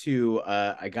off to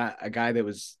a guy that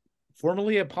was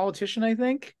formerly a politician, I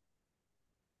think.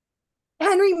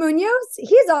 Henry Munoz,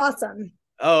 he's awesome.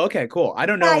 Oh, okay, cool. I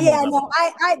don't know.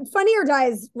 I Funny or Die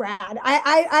is rad.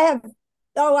 I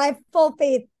have full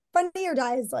faith. Funny or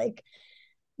Die is like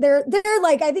they're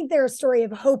like, I think they're a story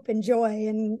of hope and joy,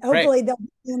 and hopefully they'll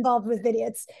be involved with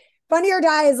Vidiots. Funny or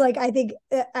Die is like, I think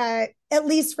at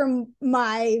least from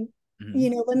my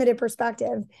limited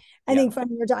perspective, I think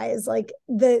Funny or Die is like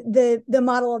the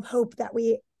model of hope that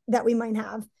we might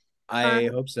have. I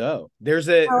hope so. There's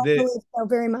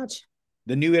very much.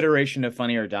 The new iteration of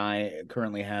Funny or Die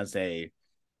currently has a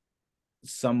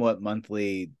somewhat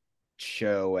monthly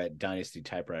show at Dynasty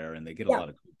Typewriter, and they get a lot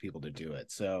of cool people to do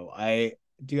it. So I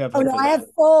do have hope. I have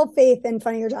full faith in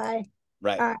Funny or Die.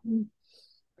 Right.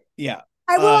 Yeah.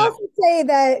 I will also say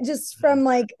that just from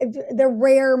like the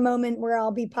rare moment where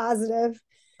I'll be positive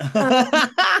is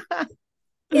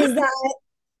that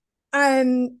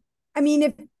I mean,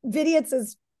 if Vidiots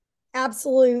is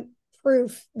absolute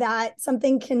proof that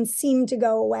something can seem to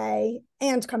go away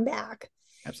and come back.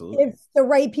 Absolutely. If the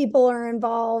right people are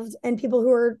involved and people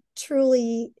who are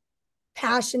truly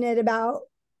passionate about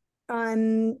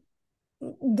the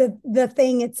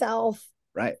thing itself.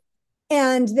 Right.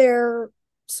 And they're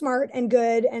smart and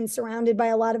good and surrounded by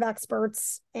a lot of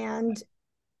experts, and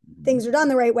things are done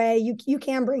the right way, you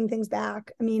can bring things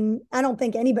back. I mean, I don't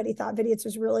think anybody thought Vidiots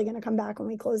was really going to come back when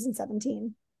we closed in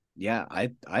 2017. Yeah,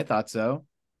 I thought so.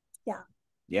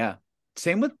 Yeah.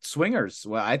 Same with Swingers.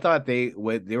 Well, I thought they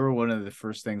were one of the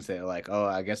first things that like, oh,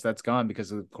 I guess that's gone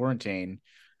because of quarantine.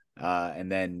 And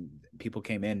then people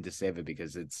came in to save it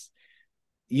because it's,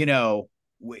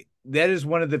 that is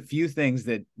one of the few things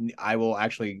that I will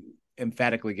actually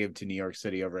emphatically give to New York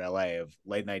City over LA of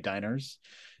late night diners.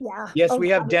 Yeah. Yes,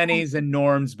 we have Denny's and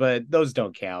Norm's, but those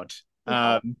don't count.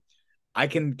 Yeah. I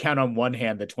can count on one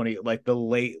hand the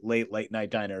late night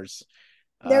diners.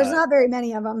 There's not very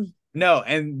many of them. No,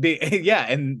 and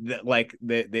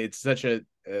it's such a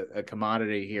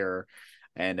commodity here,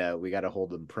 and we got to hold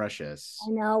them precious.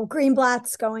 I know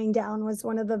Greenblatt's going down was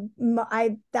one of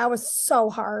that was so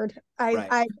hard.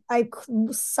 I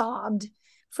sobbed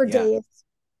for days.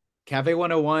 Cafe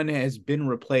 101 has been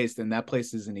replaced, and that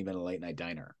place isn't even a late night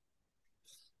diner.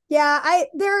 Yeah, I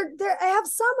have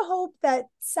some hope that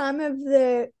some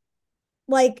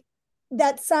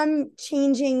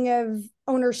changing of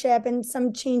ownership and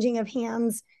some changing of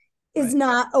hands is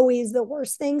not always the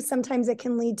worst thing. Sometimes it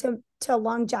can lead to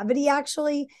longevity,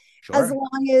 actually, as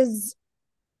long as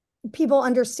people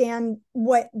understand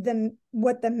what the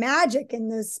magic in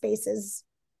those spaces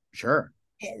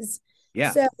is.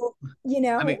 Yeah. So,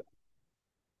 I mean,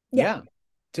 yeah.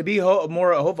 To be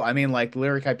more hopeful, I mean, like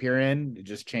Lyric Hyperion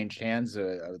just changed hands.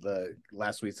 The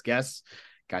last week's guests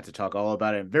got to talk all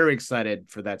about it. I'm very excited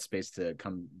for that space to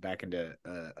come back into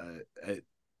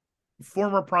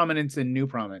former prominence and new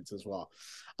prominence as well.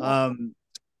 And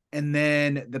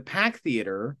then the Pack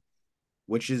Theater,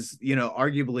 which is,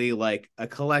 arguably like a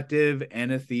collective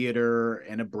and a theater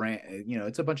and a brand,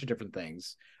 it's a bunch of different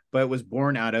things, but it was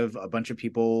born out of a bunch of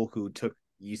people who took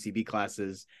UCB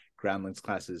classes, Groundlings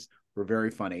classes, were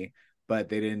very funny, but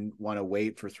they didn't want to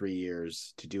wait for 3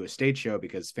 years to do a stage show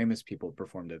because famous people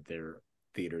performed at their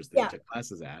theaters that they took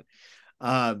classes at.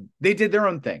 They did their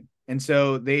own thing. And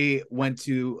so they went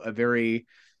to a very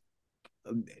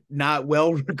not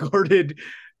well regarded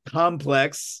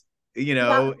complex, in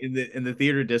the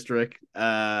theater district,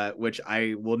 which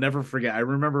I will never forget. I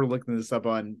remember looking this up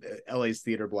on LA's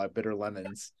theater blog, Bitter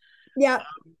Lemons. Yeah.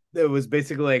 It was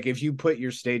basically like, if you put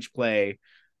your stage play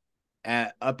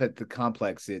up at the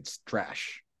complex, it's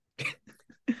trash.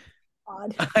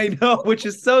 God. I know, which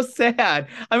is so sad.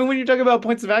 I mean, when you're talking about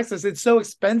points of access, it's so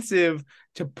expensive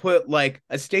to put like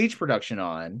a stage production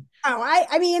on. Oh,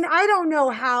 I mean, I don't know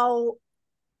how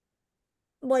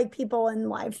like people in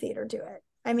live theater do it.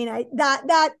 I mean, I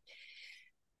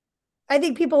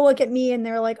think people look at me and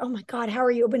they're like, "Oh my God, how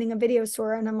are you opening a video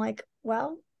store?" And I'm like,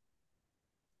 well,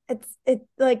 it's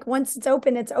like once it's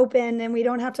open, and we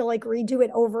don't have to like redo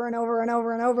it over and over and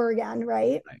over and over again,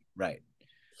 right? Right.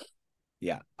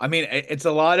 Yeah. I mean, it's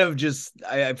a lot of just,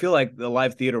 I feel like the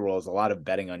live theater world is a lot of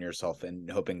betting on yourself and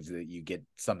hoping that you get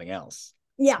something else.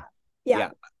 Yeah. I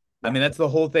mean, that's the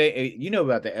whole thing. You know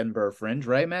about the Edinburgh Fringe,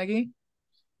 right, Maggie?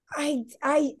 I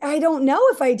don't know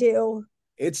if I do.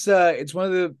 It's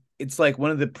like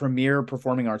one of the premier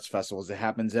performing arts festivals. It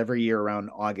happens every year around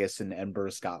August in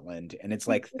Edinburgh, Scotland, and it's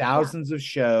like thousands of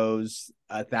shows,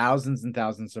 thousands and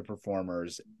thousands of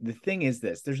performers. The thing is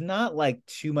this, there's not like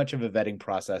too much of a vetting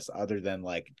process other than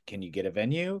like, can you get a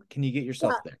venue? Can you get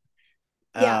yourself there?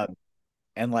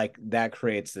 And like that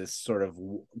creates this sort of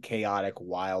chaotic,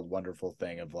 wild, wonderful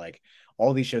thing of like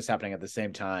all these shows happening at the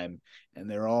same time, and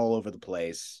they're all over the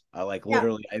place.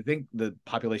 Literally, I think the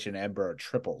population in Edinburgh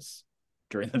triples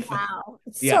during the film. Wow.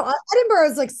 So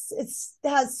Edinburgh is like, it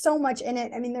has so much in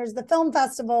it. I mean, there's the film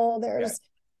festival,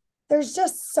 there's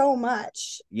just so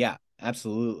much. Yeah,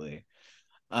 absolutely.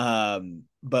 But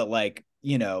like,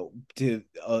 you know, to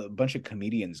a bunch of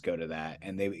comedians go to that,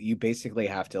 and you basically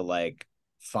have to like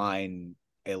find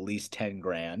at least 10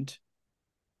 grand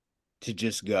to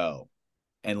just go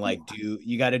and like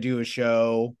you got to do a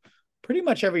show pretty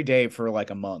much every day for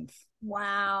like a month.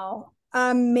 Wow.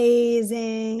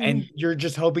 Amazing. And you're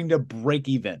just hoping to break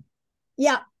even.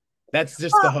 Yeah. That's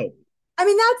just the hope. I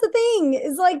mean, that's the thing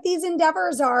is like these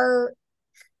endeavors are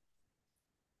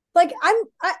like,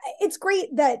 it's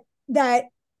great that,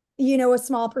 you know, a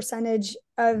small percentage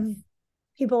of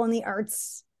people in the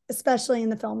arts, especially in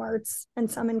the film arts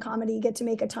and some in comedy, get to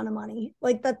make a ton of money.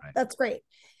 Like that's great.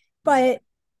 But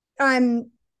the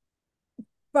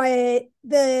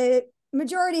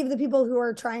majority of the people who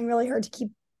are trying really hard to keep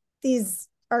these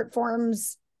art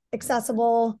forms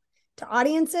accessible to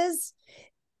audiences,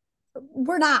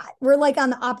 we're like on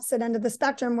the opposite end of the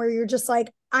spectrum where you're just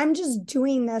like, I'm just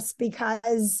doing this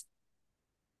because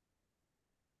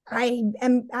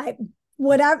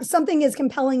whatever, something is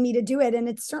compelling me to do it, and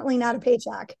it's certainly not a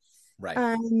paycheck.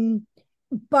 Right.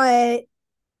 But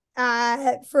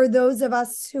for those of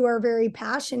us who are very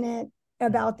passionate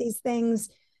about these things,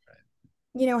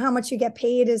 you know, how much you get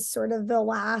paid is sort of the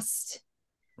last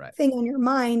thing on your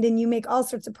mind, and you make all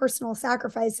sorts of personal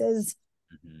sacrifices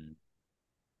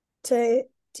to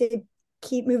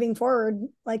keep moving forward,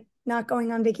 like not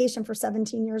going on vacation for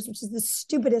 17 years, which is the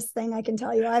stupidest thing I can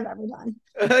tell you I've ever done.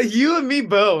 You and me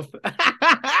both.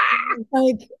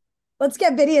 Like, let's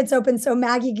get Vidiots open so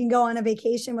Maggie can go on a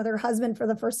vacation with her husband for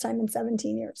the first time in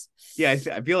 17 years. Yeah,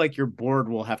 I feel like your board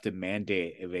will have to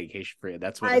mandate a vacation for you.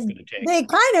 That's what it's going to take. They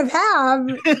kind of have.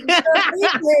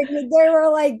 They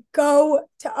were like, go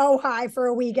to Ojai for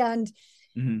a weekend.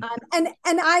 And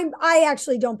I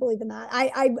actually don't believe in that.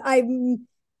 I'm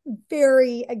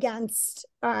very against,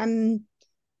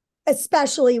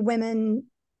 especially women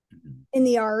in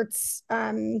the arts,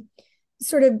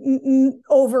 sort of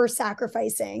over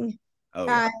sacrificing.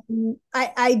 I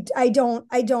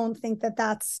don't think that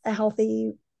that's a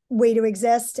healthy way to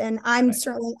exist, and I'm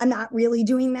not really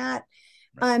doing that.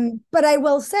 But I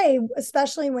will say,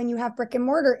 especially when you have brick and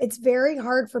mortar, it's very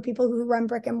hard for people who run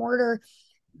brick and mortar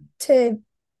to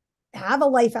have a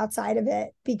life outside of it,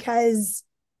 because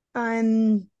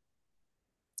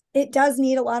it does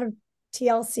need a lot of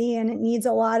TLC, and it needs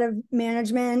a lot of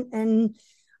management, and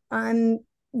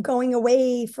going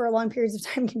away for long periods of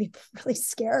time can be really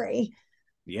scary.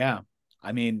 Yeah.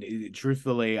 I mean,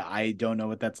 truthfully, I don't know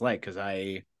what that's like, because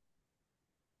I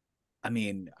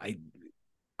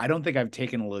don't think I've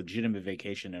taken a legitimate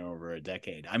vacation in over a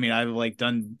decade. I mean, I've like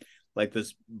done like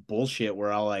this bullshit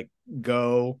where I'll like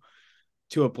go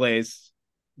to a place,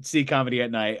 see comedy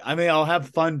at night. I mean, I'll have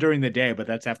fun during the day, but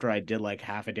that's after I did like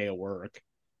half a day of work.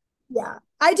 Yeah.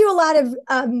 I do a lot of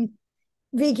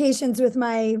vacations with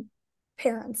my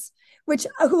parents,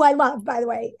 who I love, by the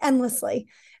way, endlessly.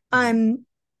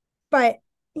 But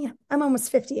yeah, I'm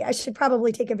almost 50. I should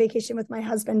probably take a vacation with my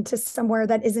husband to somewhere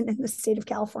that isn't in the state of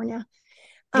California.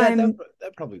 Yeah,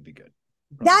 that'd probably be good.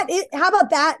 How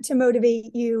about that to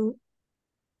motivate you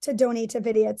to donate to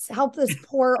Vidiots? Help this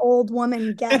poor old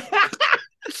woman get out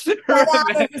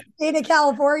of the state of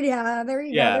California. There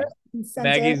you go.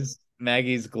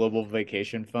 Maggie's global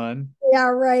vacation fund. Yeah,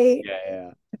 right.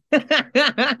 Yeah.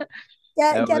 Get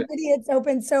Vidiots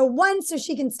open. So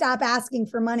she can stop asking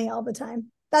for money all the time.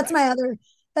 That's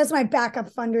that's my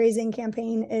backup fundraising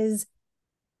campaign is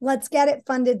let's get it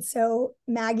funded so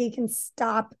Maggie can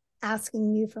stop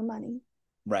asking you for money.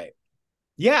 Right.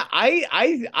 Yeah,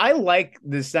 I like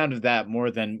the sound of that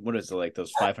more than what is it, like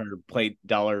those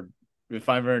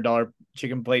 $500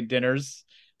 chicken plate dinners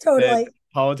that Totally.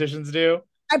 politicians do.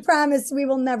 I promise we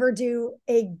will never do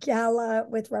a gala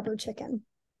with rubber chicken.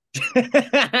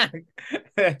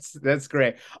 That's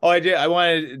great. Oh, I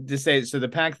wanted to say, so the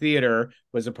Pack Theater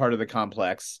was a part of the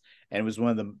complex and was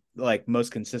one of the like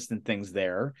most consistent things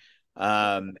there.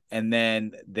 And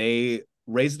then they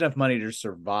raised enough money to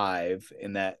survive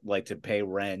in that, like to pay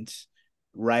rent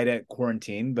right at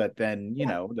quarantine, but then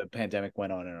the pandemic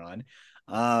went on and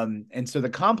on. And so the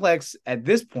complex at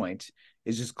this point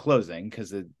is just closing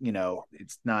because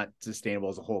it's not sustainable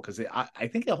as a whole, because I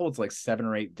think it holds like 7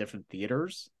 or 8 different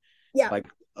theaters, like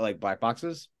black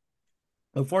boxes.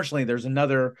 Unfortunately, there's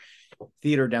another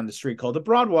theater down the street called the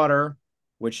Broadwater,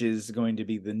 which is going to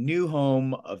be the new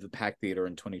home of the Pack Theater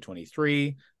in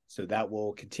 2023. So that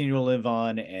will continue to live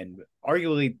on and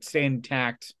arguably stay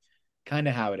intact, kind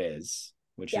of how it is,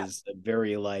 which is a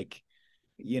very like,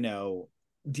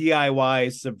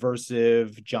 DIY,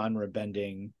 subversive, genre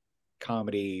bending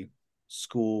comedy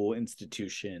school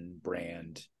institution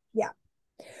brand. Yeah.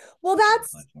 Well,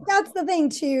 that's the thing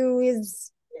too,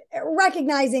 is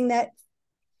recognizing that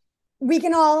we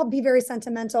can all be very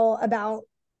sentimental about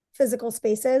physical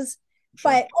spaces,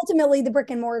 but ultimately the brick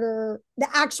and mortar, the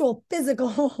actual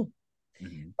physical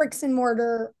bricks and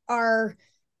mortar are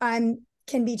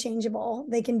can be changeable.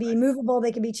 They can be movable,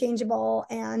 they can be changeable.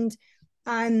 And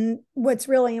what's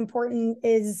really important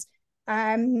is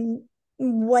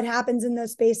what happens in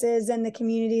those spaces and the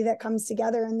community that comes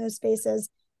together in those spaces.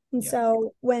 And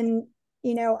so when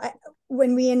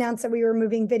we announced that we were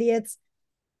moving Vidiots,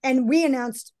 and we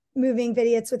announced moving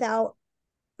Vidiots without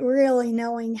really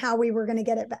knowing how we were going to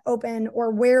get it open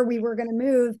or where we were going to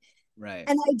move. Right.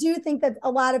 And I do think that a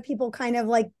lot of people kind of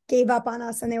like gave up on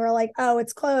us and they were like, oh,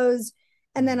 it's closed.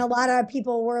 And then a lot of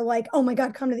people were like, oh my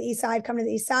God, come to the east side, come to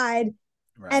the east side.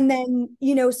 Right. And then,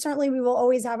 certainly we will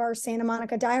always have our Santa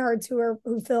Monica diehards who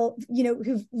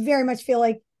very much feel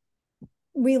like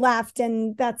we left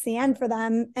and that's the end for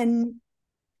them. And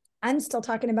I'm still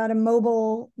talking about a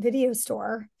mobile video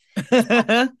store.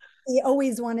 We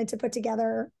always wanted to put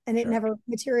together, and it never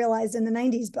materialized in the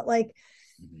 90s, but like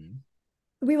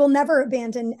we will never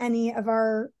abandon any of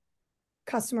our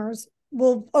customers.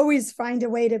 We'll always find a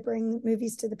way to bring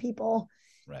movies to the people,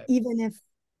 even if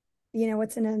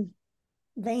it's in a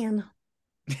van.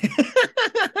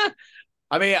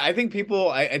 I mean, I think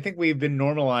I think we've been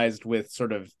normalized with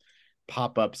sort of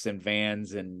pop-ups and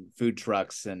vans and food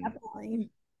trucks, and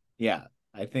definitely.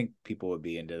 I think people would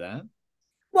be into that.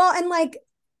 Well, and like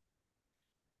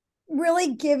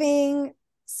really giving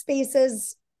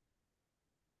spaces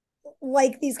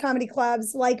like these comedy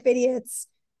clubs, like Vidiots,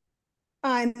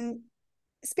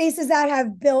 spaces that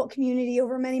have built community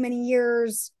over many, many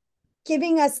years,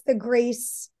 giving us the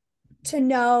grace to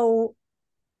know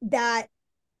that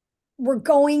we're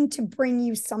going to bring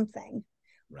you something.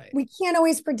 Right. We can't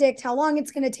always predict how long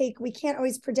it's going to take. We can't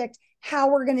always predict how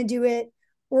we're going to do it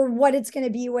or what it's going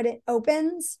to be when it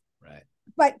opens. Right.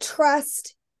 But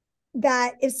trust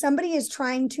that if somebody is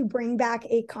trying to bring back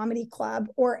a comedy club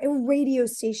or a radio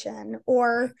station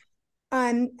or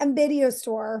a video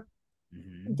store,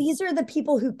 these are the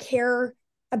people who care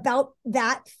about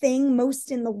that thing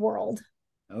most in the world.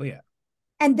 Oh, yeah.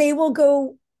 And they will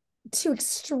go to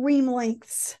extreme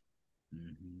lengths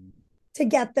to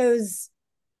get those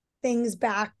things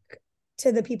back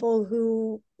to the people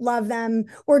who love them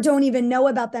or don't even know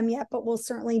about them yet, but will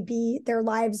certainly be, their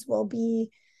lives will be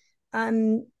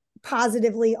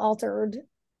positively altered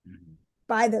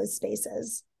by those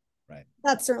spaces. Right.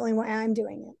 That's certainly why I'm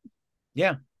doing it.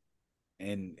 Yeah.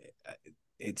 And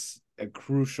it's a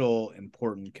crucial,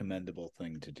 important, commendable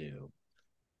thing to do.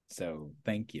 So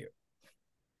thank you.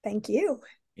 Thank you.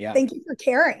 Yeah. Thank you for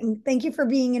caring. Thank you for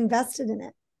being invested in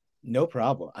it. No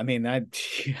problem. I mean,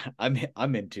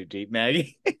 I'm in too deep,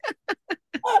 Maggie.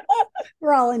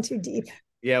 We're all in too deep.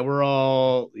 Yeah, we're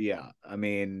all. Yeah, I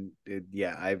mean,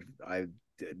 I've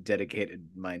dedicated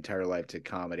my entire life to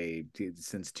comedy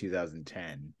since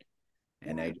 2010,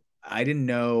 and I didn't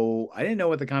know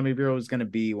what the Comedy Bureau was going to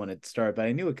be when it started, but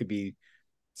I knew it could be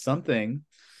something.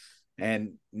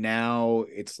 And now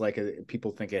it's like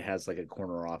people think it has like a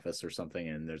corner office or something,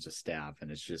 and there's a staff,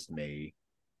 and it's just me.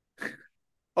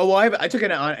 Oh well, I took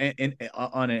it on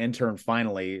an intern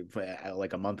finally,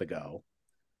 like a month ago.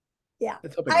 Yeah,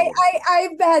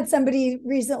 I've had somebody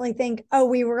recently think, oh,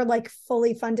 we were like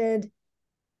fully funded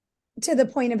to the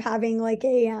point of having like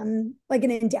an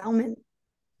endowment.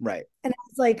 Right. And I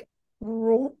was like,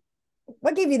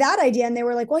 what gave you that idea? And they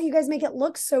were like, well, you guys make it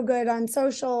look so good on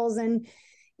socials, and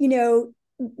we know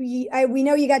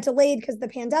you got delayed because of the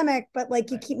pandemic, but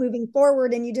like you keep moving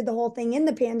forward, and you did the whole thing in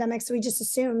the pandemic, so we just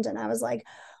assumed. And I was like,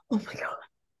 oh my god,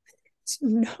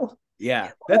 no.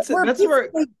 Yeah, that's where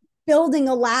building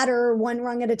a ladder one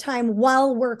rung at a time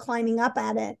while we're climbing up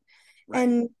at it. Right.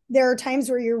 And there are times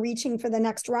where you're reaching for the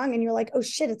next rung and you're like, oh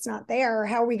shit, it's not there.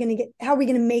 How are we going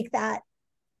to make that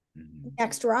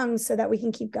next rung so that we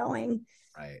can keep going?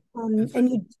 Right.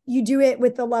 And you do it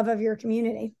with the love of your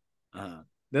community.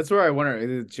 That's where I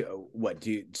wonder,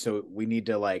 so we need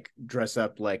to like dress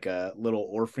up like a little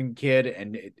orphan kid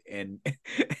and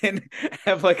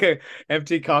have like a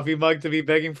empty coffee mug to be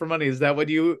begging for money. Is that what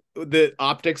the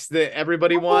optics that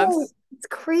everybody wants? It's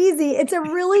crazy. It's a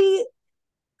really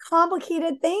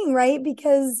complicated thing, right?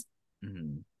 Because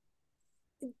the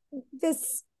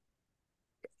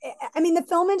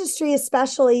film industry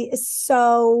especially is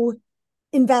so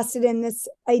invested in this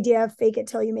idea of fake it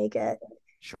till you make it.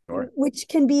 Sure. Which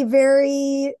can be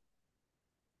very,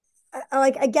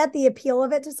 like, I get the appeal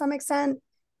of it to some extent,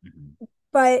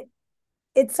 but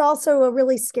it's also a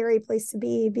really scary place to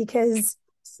be because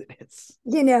it's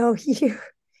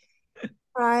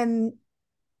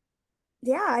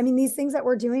these things that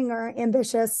we're doing are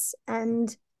ambitious, and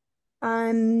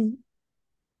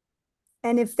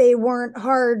if they weren't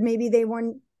hard, maybe they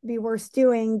wouldn't be worth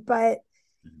doing, but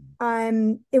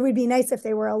it would be nice if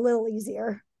they were a little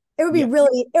easier. It would be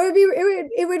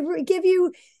it would give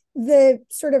you the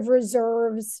sort of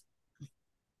reserves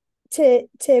to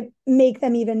make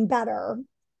them even better.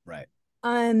 Right.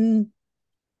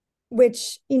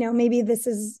 Which, maybe this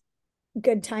is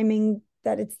good timing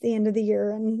that it's the end of the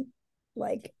year, and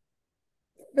like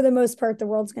for the most part the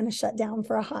world's going to shut down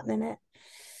for a hot minute.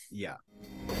 Yeah.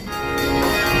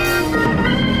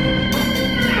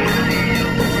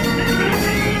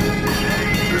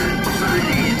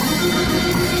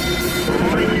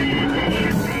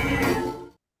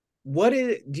 What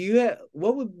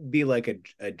would be like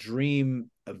a dream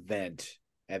event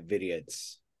at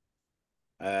Vidiots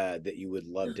that you would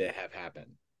love to have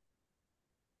happen?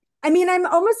 I mean, I'm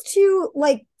almost too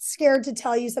like scared to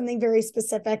tell you something very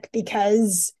specific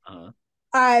because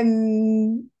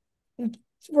we're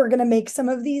gonna make some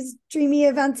of these dreamy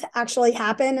events actually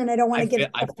happen, and I don't want to give.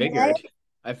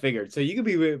 I figured. So you could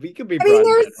be. I mean,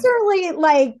 there's certainly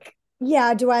like,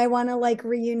 yeah. Do I want to like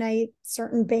reunite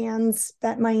certain bands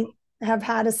that might have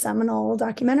had a seminal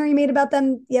documentary made about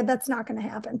them? Yeah, that's not going to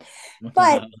happen.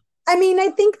 But I mean, I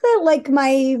think that like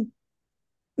my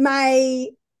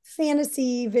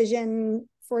fantasy vision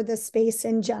for the space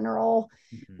in general,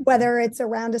 whether it's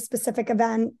around a specific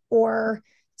event or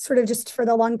sort of just for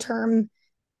the long-term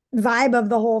vibe of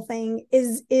the whole thing,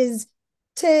 is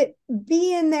to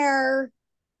be in there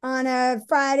on a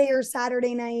Friday or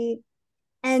Saturday night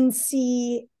and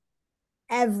see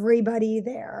everybody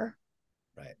there.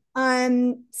 Right.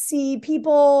 See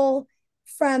people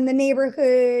from the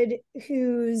neighborhood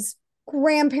whose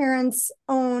grandparents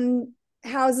own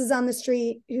houses on the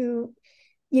street, who,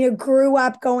 grew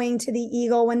up going to the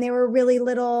Eagle when they were really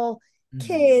little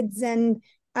kids, and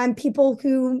people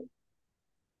who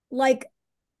like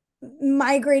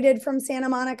migrated from Santa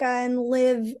Monica and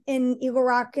live in Eagle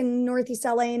Rock in Northeast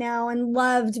LA now and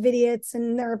loved Vidiots,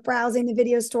 and they're browsing the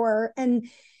video store, and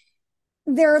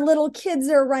there are little kids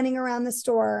that are running around the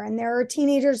store, and there are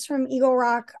teenagers from Eagle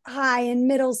Rock High and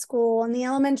middle school and the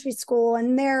elementary school,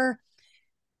 and they're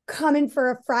coming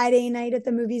for a Friday night at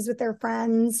the movies with their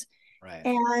friends. Right.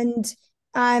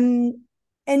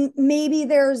 And maybe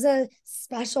there's a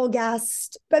special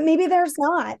guest, but maybe there's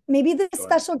not. Maybe the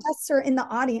special guests are in the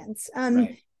audience.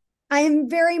 Right. I am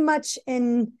very much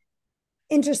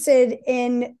interested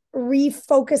in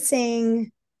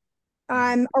refocusing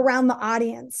around the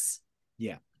audience.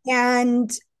 Yeah.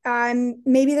 And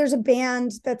maybe there's a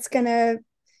band that's going to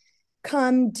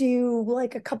come do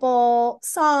like a couple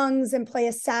songs and play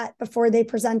a set before they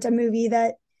present a movie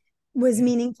that was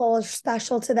meaningful or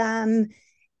special to them.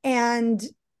 And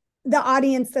the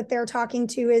audience that they're talking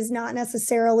to is not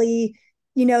necessarily,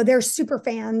 they're super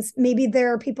fans. Maybe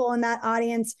there are people in that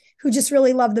audience who just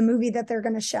really love the movie that they're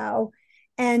going to show.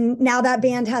 And now that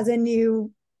band has a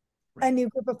new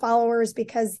group of followers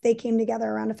because they came together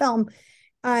around a film.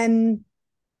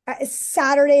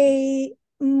 Saturday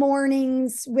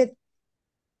mornings with,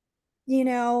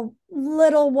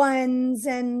 little ones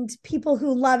and people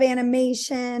who love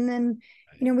animation, and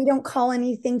we don't call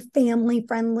anything family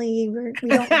friendly. We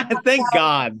don't thank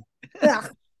God.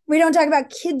 We don't talk about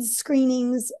kids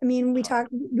screenings. I mean, we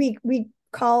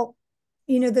call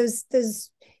those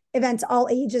events, all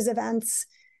ages events.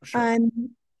 Sure.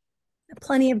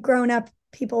 Plenty of grown-up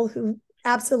people who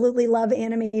absolutely love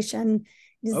animation.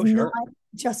 It is not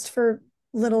just for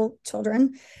little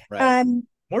children. Right.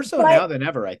 More so now than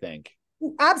ever, I think.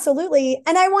 Absolutely.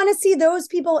 And I want to see those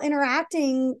people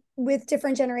interacting with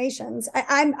different generations.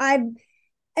 I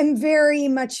am very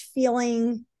much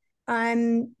feeling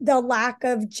the lack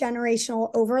of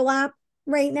generational overlap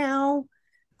right now.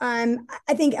 I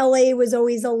think LA was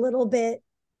always a little bit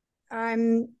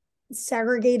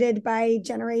segregated by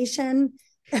generation,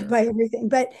 by everything.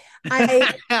 But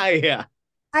I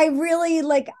really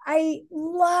I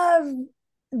love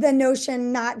the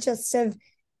notion, not just of,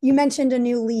 you mentioned A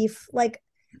New Leaf. Like,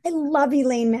 I love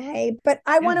Elaine May, but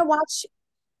I want to watch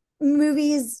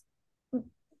movies,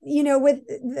 with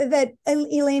that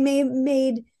Elaine May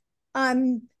made,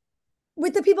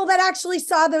 with the people that actually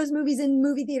saw those movies in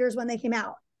movie theaters when they came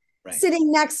out,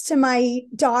 sitting next to my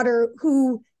daughter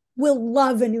who will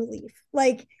love A New Leaf.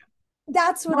 Like,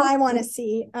 that's what I want to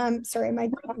see. Sorry, my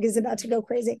dog is about to go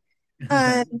crazy.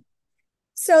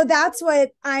 So that's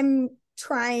what I'm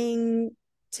trying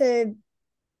to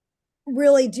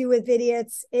really do with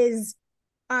Vidiots, is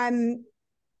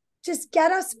just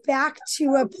get us back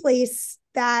to a place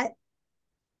that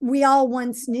we all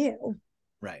once knew.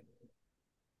 Right.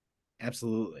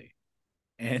 Absolutely.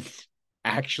 And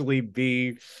actually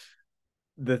be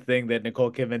the thing that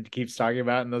Nicole Kidman keeps talking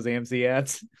about in those AMC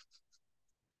ads.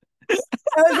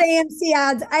 Those AMC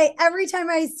ads, every time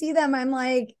I see them, I'm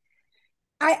like,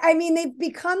 I mean, they've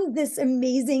become this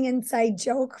amazing inside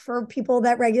joke for people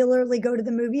that regularly go to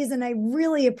the movies, and I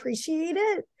really appreciate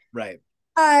it. Right.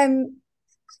 I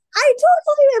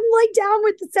totally am down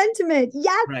with the sentiment.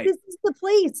 Yes, this is the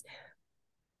place.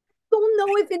 Don't know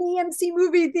if an AMC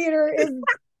movie theater is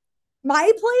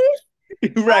my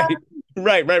place.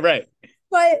 Right.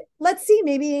 But let's see.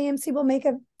 Maybe AMC will make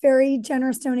a very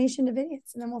generous donation to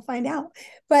Vidiots, and then we'll find out.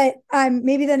 But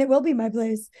maybe then it will be my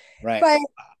place. Right. But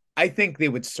I think they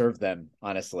would serve them,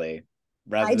 honestly.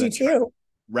 I do too.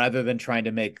 Rather than trying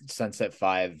to make Sunset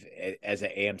 5 as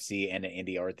an AMC and an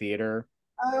indie art theater.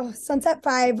 Oh, Sunset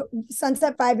 5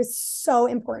 is so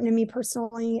important to me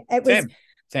personally. It was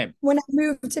same. When I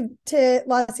moved to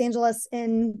Los Angeles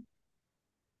in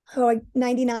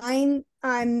 99,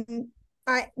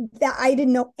 I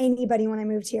didn't know anybody when I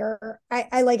moved here. I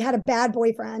had a bad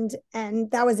boyfriend,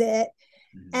 and that was it.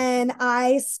 And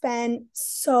I spent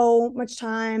so much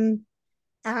time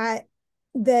at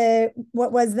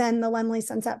what was then the Laemmle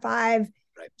Sunset 5,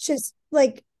 just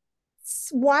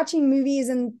watching movies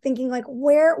and thinking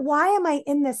why am I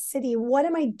in this city? What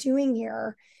am I doing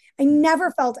here? I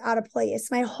never felt out of place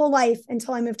my whole life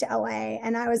until I moved to LA.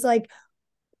 And I was like,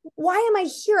 why am I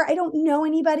here? I don't know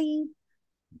anybody.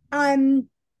 I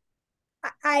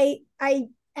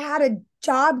had a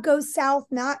job go south,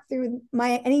 not through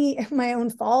my own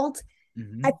fault.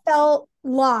 I felt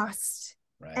lost.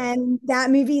 And that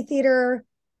movie theater,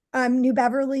 New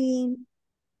Beverly,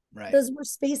 those were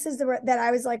spaces that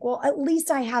I was like, well, at least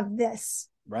I have this.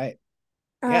 Right.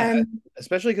 Yeah,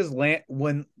 especially because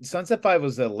when Sunset 5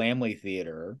 was a Laemmle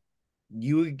theater,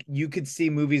 you could see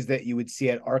movies that you would see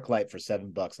at ArcLight for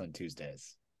 $7 on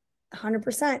Tuesdays.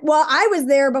 100%. Well, I was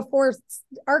there before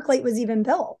ArcLight was even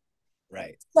built.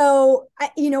 Right. So,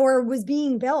 or was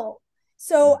being built.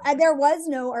 So there was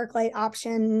no ArcLight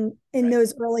option in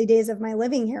those early days of my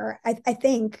living here. I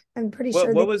think, I'm pretty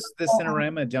sure. What was the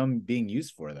Cinerama Dome being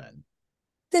used for then?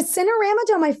 The Cinerama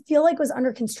Dome, I feel like, was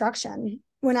under construction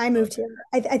when I moved here.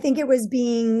 I think it was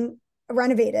being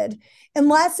renovated,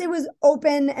 unless it was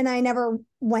open and I never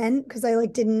went because I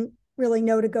didn't really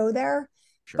know to go there.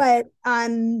 Sure.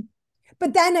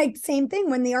 But then same thing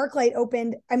when the ArcLight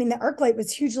opened. I mean, the ArcLight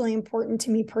was hugely important to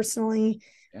me personally.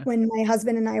 Yeah. When my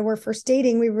husband and I were first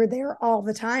dating, we were there all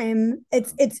the time.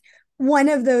 It's one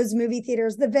of those movie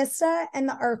theaters. The Vista and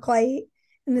the ArcLight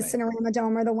and the Cinerama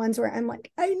Dome are the ones where I'm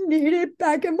like, I need it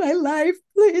back in my life.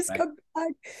 Please come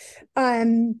back.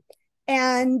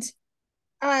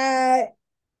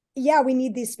 We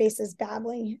need these spaces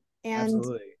badly. And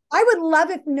absolutely. I would love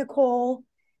if Nicole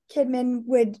Kidman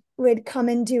would come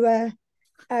and do a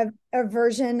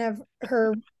version of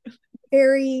her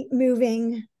very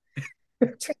moving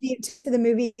tribute to the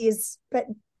movies, but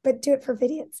do it for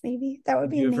Vidiots. Maybe that would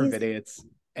be amazing. For Vidiots,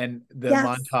 and the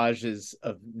montages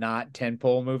of not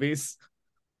tentpole movies.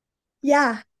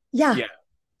 Yeah,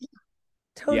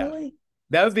 totally.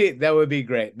 Yeah. That would be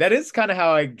great. That is kind of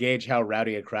how I gauge how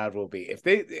rowdy a crowd will be.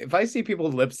 If I see people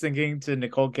lip syncing to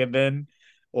Nicole Kidman.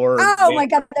 My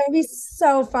god, that would be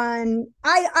so fun.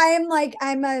 I'm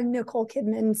a Nicole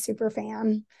Kidman super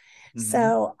fan.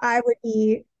 So I would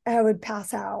be I would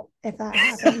pass out if that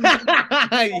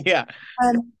happened. Yeah.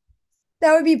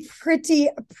 That would be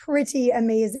pretty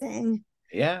amazing.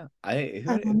 Yeah.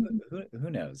 Um, Who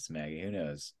knows, Maggie? Who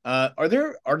knows? Are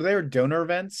there donor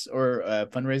events or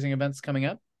fundraising events coming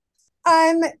up?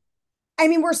 um, I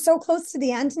mean, we're so close to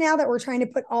the end now that we're trying to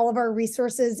put all of our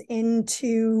resources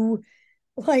into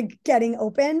like getting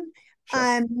open.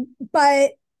 Sure.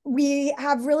 But we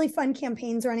have really fun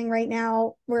campaigns running right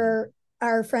now where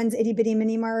our friends Itty Bitty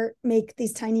Mini Mart make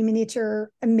these tiny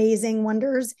miniature amazing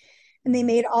wonders. And they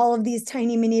made all of these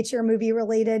tiny miniature movie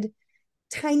related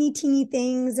tiny teeny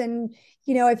things. And,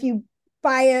 you know, if you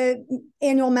buy a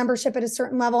annual membership at a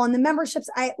certain level, and the memberships,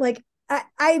 I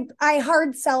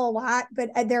hard sell a lot,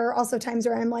 but there are also times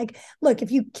where I'm like, look,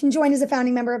 if you can join as a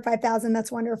founding member at 5,000,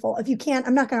 that's wonderful. If you can't,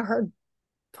 I'm not going to hard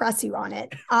press you on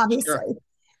it, obviously. Sure.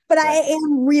 But right. I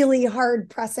am really hard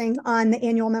pressing on the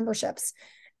annual memberships.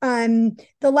 The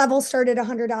level start at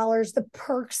 $100. The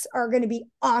perks are going to be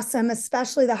awesome,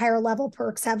 especially the higher level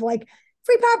perks have like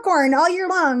free popcorn all year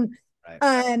long. Right.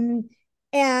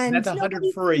 And that's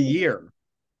 $100 for a year.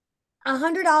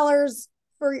 $100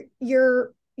 for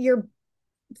your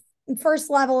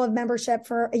first level of membership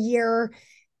for a year.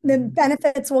 The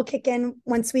benefits will kick in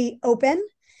once we open.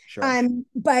 Sure.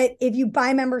 But if you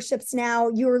buy memberships now,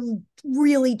 you're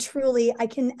really, truly, I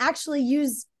can actually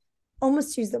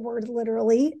almost use the word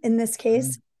literally in this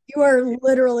case. You are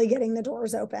literally getting the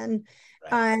doors open.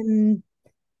 Right.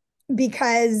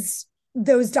 Because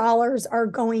those dollars are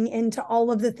going into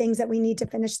all of the things that we need to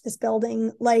finish this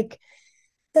building, like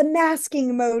the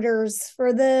masking motors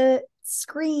for the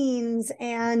screens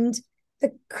and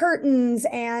the curtains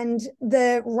and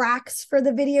the racks for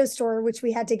the video store, which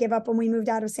we had to give up when we moved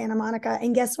out of Santa Monica.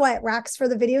 And guess what? Racks for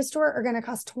the video store are going to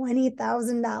cost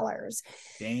 $20,000.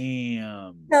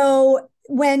 Damn. So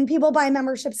when people buy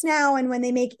memberships now, and when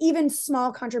they make even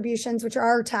small contributions, which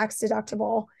are tax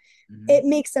deductible, it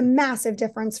makes a massive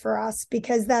difference for us,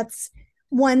 because that's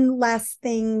one less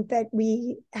thing that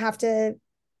we have to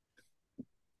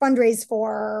fundraise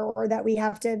for, or that we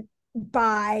have to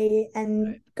buy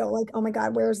and go like, oh my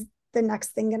God, where's the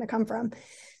next thing going to come from?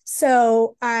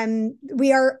 So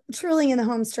we are truly in the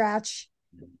home stretch.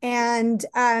 And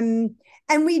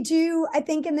we do, I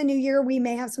think in the new year, we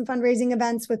may have some fundraising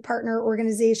events with partner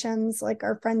organizations. Like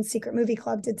our friends Secret Movie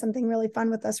Club did something really fun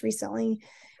with us recently.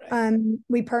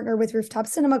 We partner with Rooftop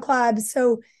Cinema Club.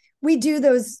 So we do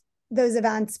those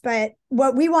events, but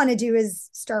what we want to do is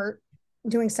start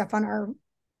doing stuff on our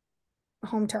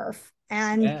home turf.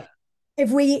 And if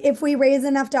we raise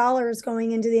enough dollars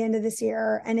going into the end of this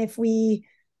year, and if we,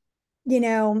 you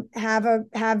know, have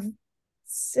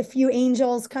a few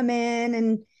angels come in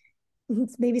and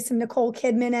maybe some Nicole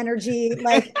Kidman energy,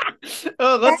 like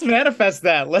let's manifest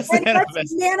that. Let's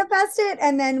manifest it,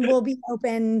 and then we'll be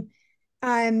open.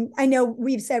 I know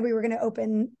we've said we were going to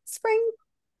open spring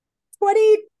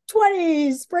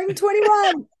 2020, spring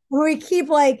 21. We keep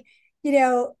like, you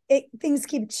know, things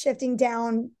keep shifting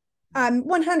down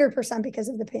 100% because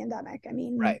of the pandemic. I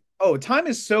mean, right. Oh, time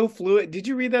is so fluid. Did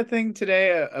you read that thing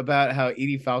today about how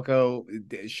Edie Falco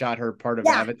shot her part of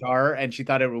Avatar and she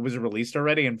thought it was released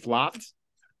already and flopped?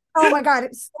 Oh my God,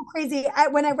 it's so crazy.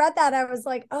 When I read that, I was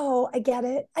like, oh, I get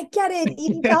it.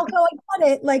 Edie Falco, I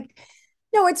get it. Like,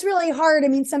 no, it's really hard. I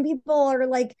mean, some people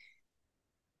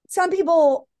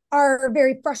are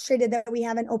very frustrated that we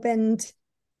haven't opened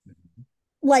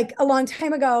like a long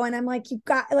time ago. And I'm like, you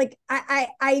got, like,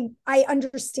 I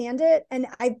understand it. And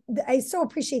I so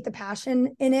appreciate the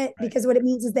passion in it, because what it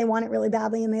means is they want it really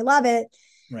badly and they love it.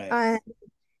 Right.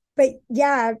 But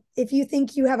yeah, if you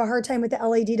think you have a hard time with the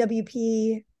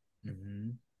LADWP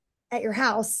at your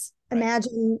house,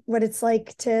 imagine what it's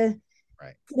like to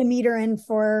put a meter in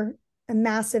for a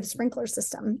massive sprinkler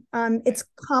system. It's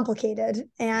complicated,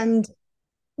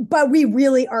 but we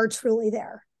really are truly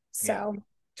there. So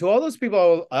to all those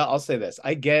people, I'll say this: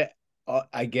 I get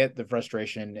the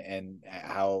frustration and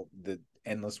how the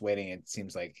endless waiting. It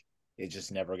seems like it's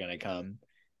just never going to come.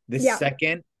 The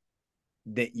second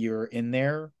that you're in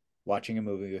there watching a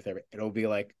movie with it'll be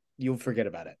like you'll forget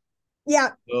about it. Yeah,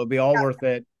 it'll be all worth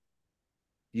it.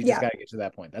 You just got to get to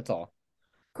that point. That's all.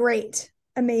 Great,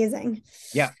 amazing.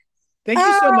 Yeah. Thank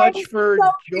you so much for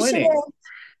joining.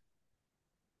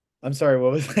 I'm sorry,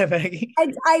 what was that, Maggie?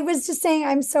 I was just saying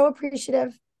I'm so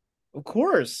appreciative. Of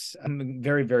course. I'm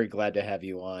very, very glad to have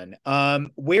you on.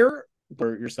 Where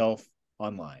for yourself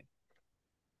online?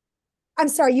 I'm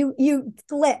sorry, you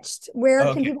glitched.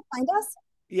 Where can people find us?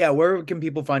 Yeah, where can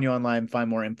people find you online,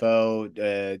 find more info,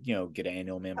 get an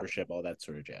annual membership, all that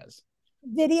sort of jazz?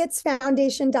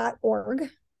 Vidiotsfoundation.org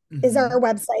is our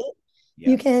website.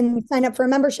 You can sign up for a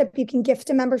membership. You can gift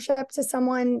a membership to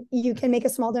someone. You can make a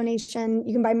small donation.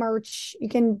 You can buy merch. You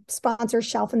can sponsor a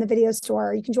shelf in the video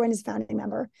store. You can join as a founding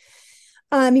member.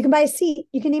 You can buy a seat.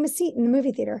 You can name a seat in the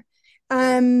movie theater.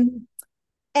 And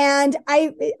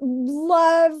I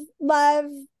love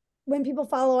when people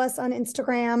follow us on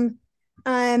Instagram.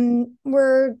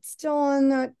 We're still on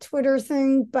the Twitter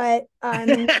thing, but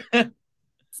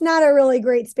it's not a really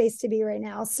great space to be right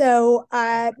now. So,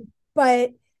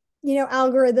 but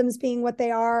algorithms being what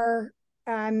they are,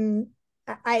 I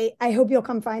hope you'll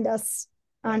come find us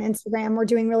on Instagram. We're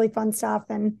doing really fun stuff,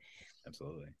 and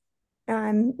absolutely,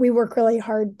 we work really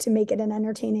hard to make it an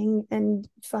entertaining and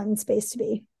fun space to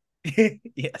be.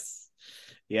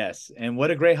 Yes. And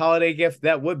what a great holiday gift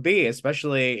that would be,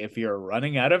 especially if you're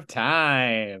running out of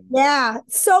time. Yeah.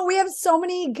 So we have so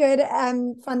many good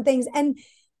fun things. And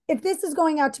if this is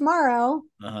going out tomorrow,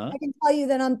 I can tell you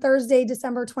that on Thursday,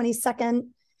 December 22nd,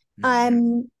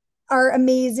 our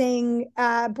amazing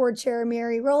board chair,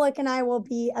 Mary Rolick, and I will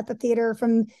be at the theater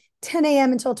from 10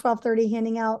 a.m. until 12:30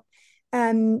 handing out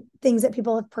things that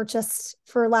people have purchased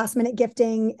for last minute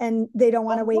gifting, and they don't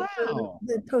want to wait for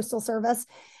the postal service.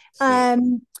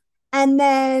 And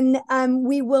then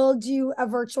we will do a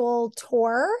virtual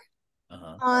tour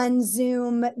on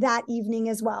Zoom that evening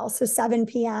as well. So 7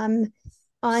 p.m.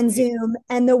 on Zoom.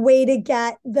 And the way to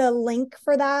get the link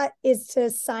for that is to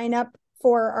sign up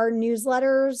for our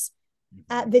newsletters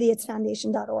at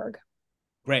vidiotsfoundation.org.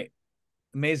 Great.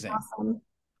 Amazing. Awesome.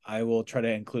 I will try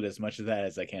to include as much of that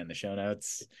as I can in the show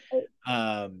notes.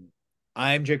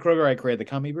 I'm Jay Kroger. I create the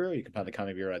Comedy Bureau. You can find the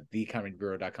Comedy Bureau at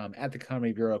thecomedybureau.com, at the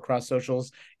Comedy Bureau across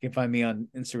socials. You can find me on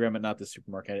Instagram at Not the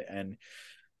Supermarket, and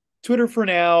Twitter for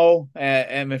now at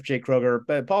MFJ Kroger.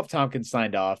 But Paul Tompkins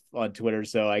signed off on Twitter,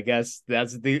 so I guess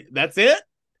that's it. That's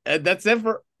it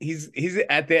for he's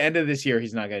at the end of this year.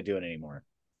 He's not going to do it anymore.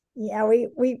 Yeah, we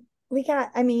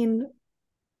got. I mean,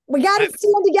 we got to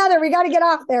stand together. We got to get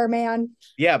off there, man.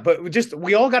 Yeah, but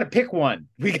we all got to pick one.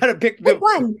 We got to pick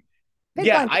one.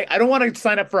 Yeah, I don't want to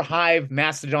sign up for Hive,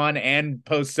 Mastodon, and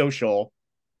Post Social.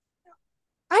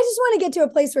 I just want to get to a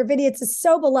place where Vidiots is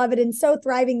so beloved and so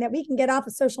thriving that we can get off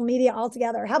of social media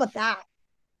altogether. How about that?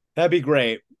 That'd be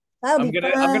great. I'm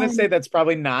gonna say that's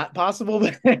probably not possible,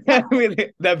 but that'd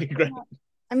be great.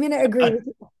 I'm gonna agree with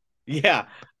you. Yeah.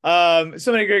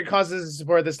 So many great causes to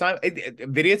support this time.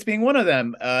 Vidiots being one of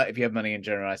them. If you have money and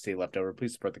generosity left over,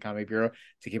 please support the Comedy Bureau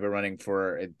to keep it running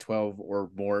for 12 or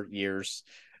more years.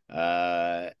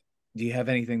 Do you have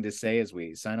anything to say as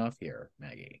we sign off here,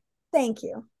 Maggie? Thank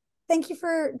you. Thank you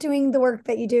for doing the work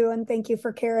that you do, and thank you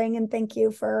for caring, and thank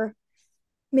you for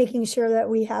making sure that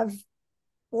we have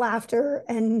laughter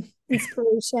and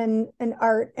inspiration and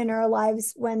art in our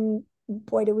lives when,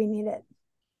 boy, do we need it.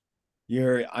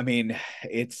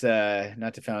 It's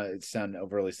not to sound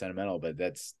overly sentimental, but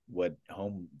that's what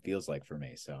home feels like for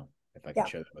me. So if I can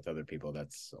share that with other people,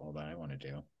 that's all that I want to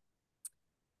do.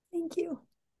 Thank you.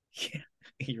 Yeah,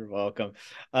 you're welcome.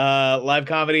 Live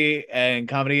comedy and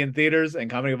comedy in theaters and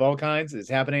comedy of all kinds is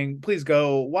happening. Please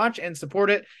go watch and support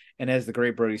it. And as the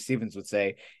great Brody Stevens would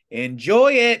say,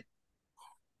 enjoy it.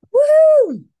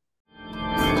 Woohoo!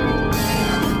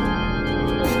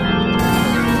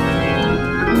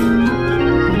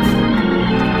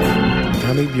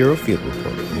 Comedy Bureau Field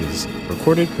Report is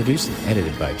recorded, produced, and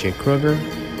edited by Jake Kroger.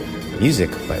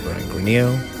 Music by Brian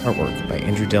Granillo. Artwork by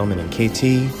Andrew Delman and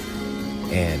KT.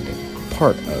 And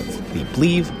part of the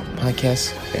Believe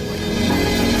podcast family.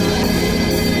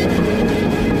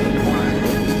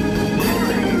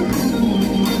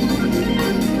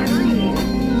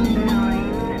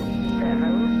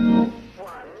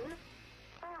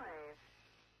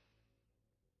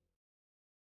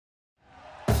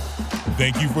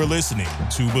 Thank you for listening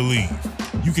to Believe.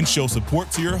 You can show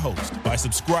support to your host by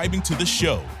subscribing to the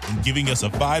show and giving us a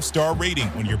 5-star rating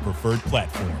on your preferred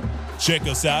platform. Check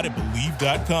us out at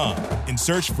Believe.com and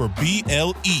search for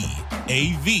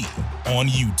BLEAV on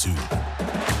YouTube.